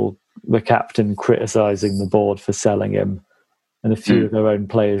Noble, the captain, criticising the board for selling him, and a few of their own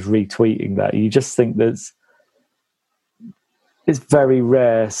players retweeting that. You just think it's very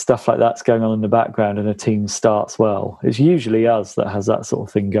rare stuff like that's going on in the background and a team starts well. It's usually us that has that sort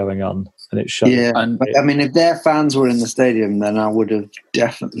of thing going on. and it showed. Yeah, And but, I mean, if their fans were in the stadium, then I would have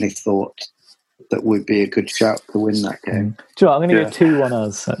definitely thought that would be a good shout to win that game. Do you know what, I'm going to go 2-1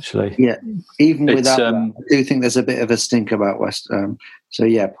 us, actually. Yeah, even It's, without that, I do think there's a bit of a stink about West Ham. So,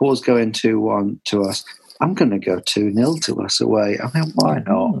 yeah, Paul's going 2-1 to us. I'm going to go 2-0 to us away. I mean, why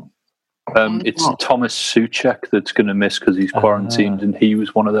not? It's Thomas Souček that's going to miss because he's quarantined, and he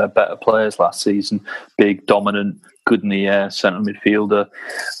was one of their better players last season. Big, dominant, good in the air, centre midfielder.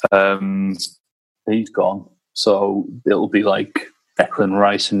 He's gone. So it'll be like Declan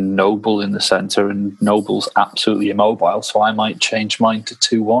Rice and Noble in the centre, and Noble's absolutely immobile, so I might change mine to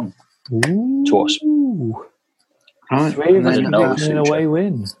 2-1 to us. Right. 3 of us then getting an away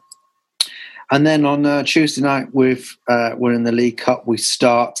win. And then on Tuesday night, we're in the League Cup. We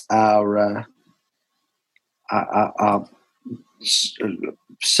start our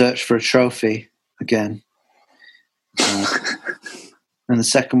search for a trophy again. In the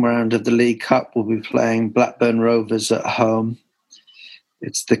second round of the League Cup, we'll be playing Blackburn Rovers at home.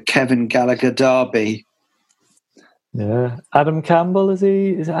 It's the Kevin Gallagher derby. Yeah. Adam Campbell, is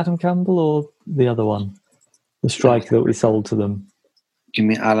it Adam Campbell or the other one? The striker that we sold to them. Do you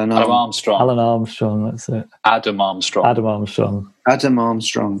mean Alan Armstrong? Alan Armstrong, that's it. Adam Armstrong. Alan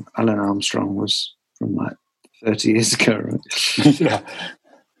Armstrong was from like 30 years ago, right?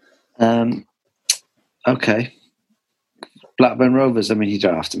 Yeah. Okay. Blackburn Rovers, I mean, you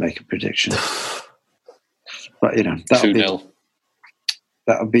don't have to make a prediction. But, you know, 2-0.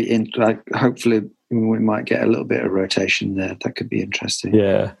 That'll be in, like, hopefully we might get a little bit of rotation there. That could be interesting.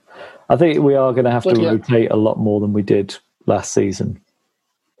 Yeah. I think we are going to have to rotate a lot more than we did last season.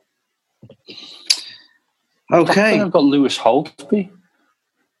 Okay. I've got Lewis Holtby.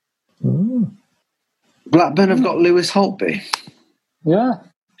 Blackburn have got Lewis Holtby. Yeah.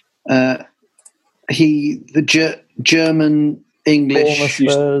 The German English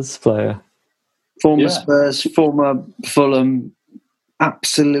Former Spurs player. Former Spurs, former Fulham,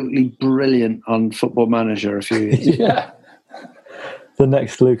 absolutely brilliant on Football Manager a few years ago. Yeah. The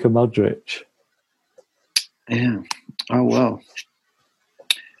next Luka Modric. Yeah. Oh, well.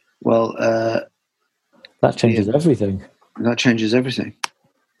 Well, that changes everything. That changes everything.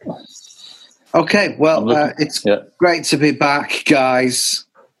 Okay, well, it's great to be back, guys.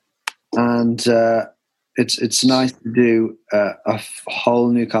 And it's nice to do a whole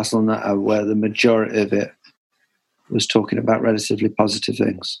Newcastle Natter where the majority of it was talking about relatively positive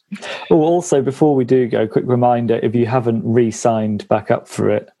things. Oh, also, before we do go, quick reminder, if you haven't re-signed back up for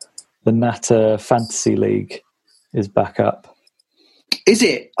it, the Natter Fantasy League is back up. Is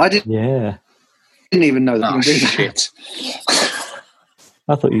it? I didn't even know that. Oh, shit.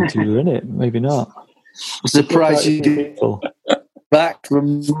 I thought you two were in it. Maybe not. I'm surprised you did. Back for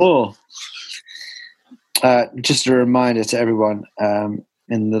more. Just a reminder to everyone,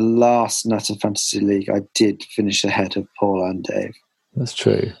 in the last Natter Fantasy League, I did finish ahead of Paul and Dave. That's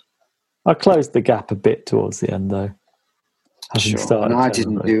true. I closed the gap a bit towards the end, though. Sure. And I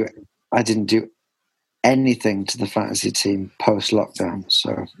didn't do anything to the fantasy team post-lockdown,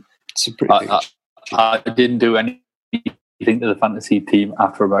 so it's a pretty big... I didn't do anything to the fantasy team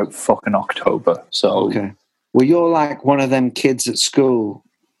after about fucking October, so... Okay. Well, you're like one of them kids at school,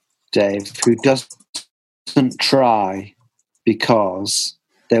 Dave, who doesn't try because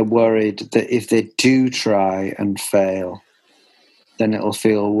they're worried that if they do try and fail, then it'll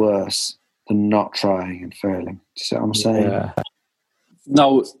feel worse than not trying and failing. Do you see what I'm saying? Yeah.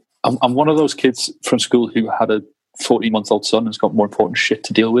 No, I'm one of those kids from school who had a 14-month-old son who's got more important shit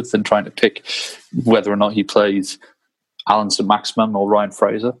to deal with than trying to pick whether or not he plays Alan St. Maximin or Ryan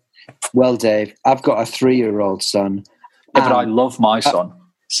Fraser. Well, Dave, I've got a 3-year-old son. Yeah, but I love my son.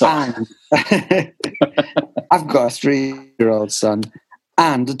 So. And I've got a 3-year-old son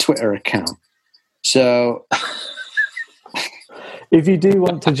and a Twitter account. So... If you do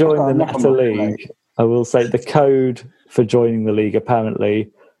want to join the Natter League, I will say the code for joining the league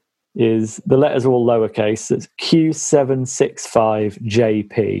apparently is, the letters are all lowercase, it's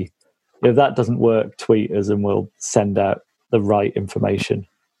Q765JP. If that doesn't work, tweet us and we'll send out the right information.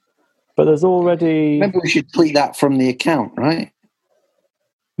 But there's already... Maybe we should tweet that from the account, right?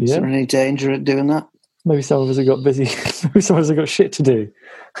 Yeah. Is there any danger at doing that? Maybe some of us have got busy. Maybe some of us have got shit to do.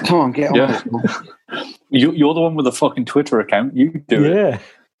 Come on, get on it. You're the one with the fucking Twitter account. You do it. Yeah.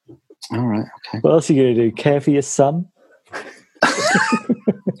 All right, okay. What else are you going to do? Care for your son?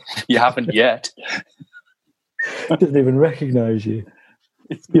 You haven't yet. Doesn't even recognise you.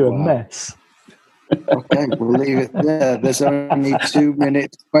 You're a mess. Okay, we'll leave it there. There's only 2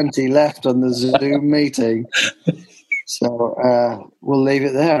 minutes 20 left on the Zoom meeting. So we'll leave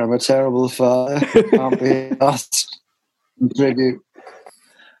it there. I'm a terrible father. Can't be asked to contribute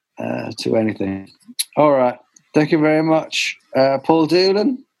to anything. All right. Thank you very much, Paul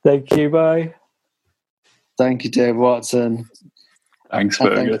Doolan. Thank you, bye. Thank you, Dave Watson. Thanks,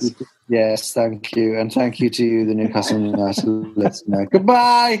 Fergus. Yes, thank you. And thank you to you, the Newcastle United listener.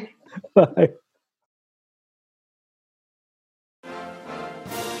 Goodbye. Bye.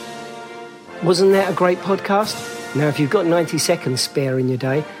 Wasn't that a great podcast? Now, if you've got 90 seconds spare in your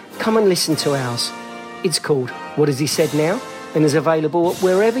day, come and listen to ours. It's called What Has He Said Now? And is available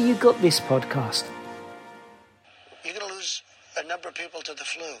wherever you got this podcast. You're going to lose a number of people to the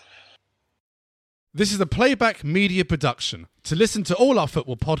flu. This is a Playback Media production. To listen to all our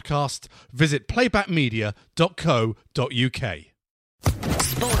football podcasts, visit playbackmedia.co.uk.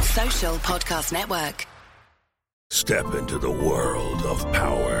 Sports Social Podcast Network. Step into the world of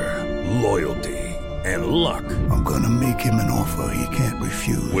power, loyalty, and luck. I'm going to make him an offer he can't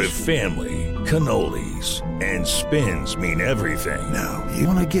refuse. With family, cannolis, and spins mean everything. Now, you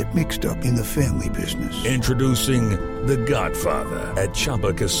want to get mixed up in the family business. Introducing The Godfather at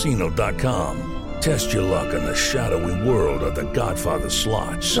ChumbaCasino.com. Test your luck in the shadowy world of The Godfather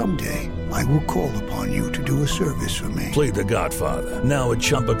slot. Someday, I will call upon you to do a service for me. Play The Godfather, now at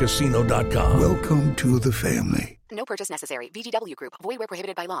ChumbaCasino.com. Welcome to the family. No purchase necessary. VGW Group. Void where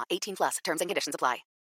prohibited by law. 18+. Terms and conditions apply.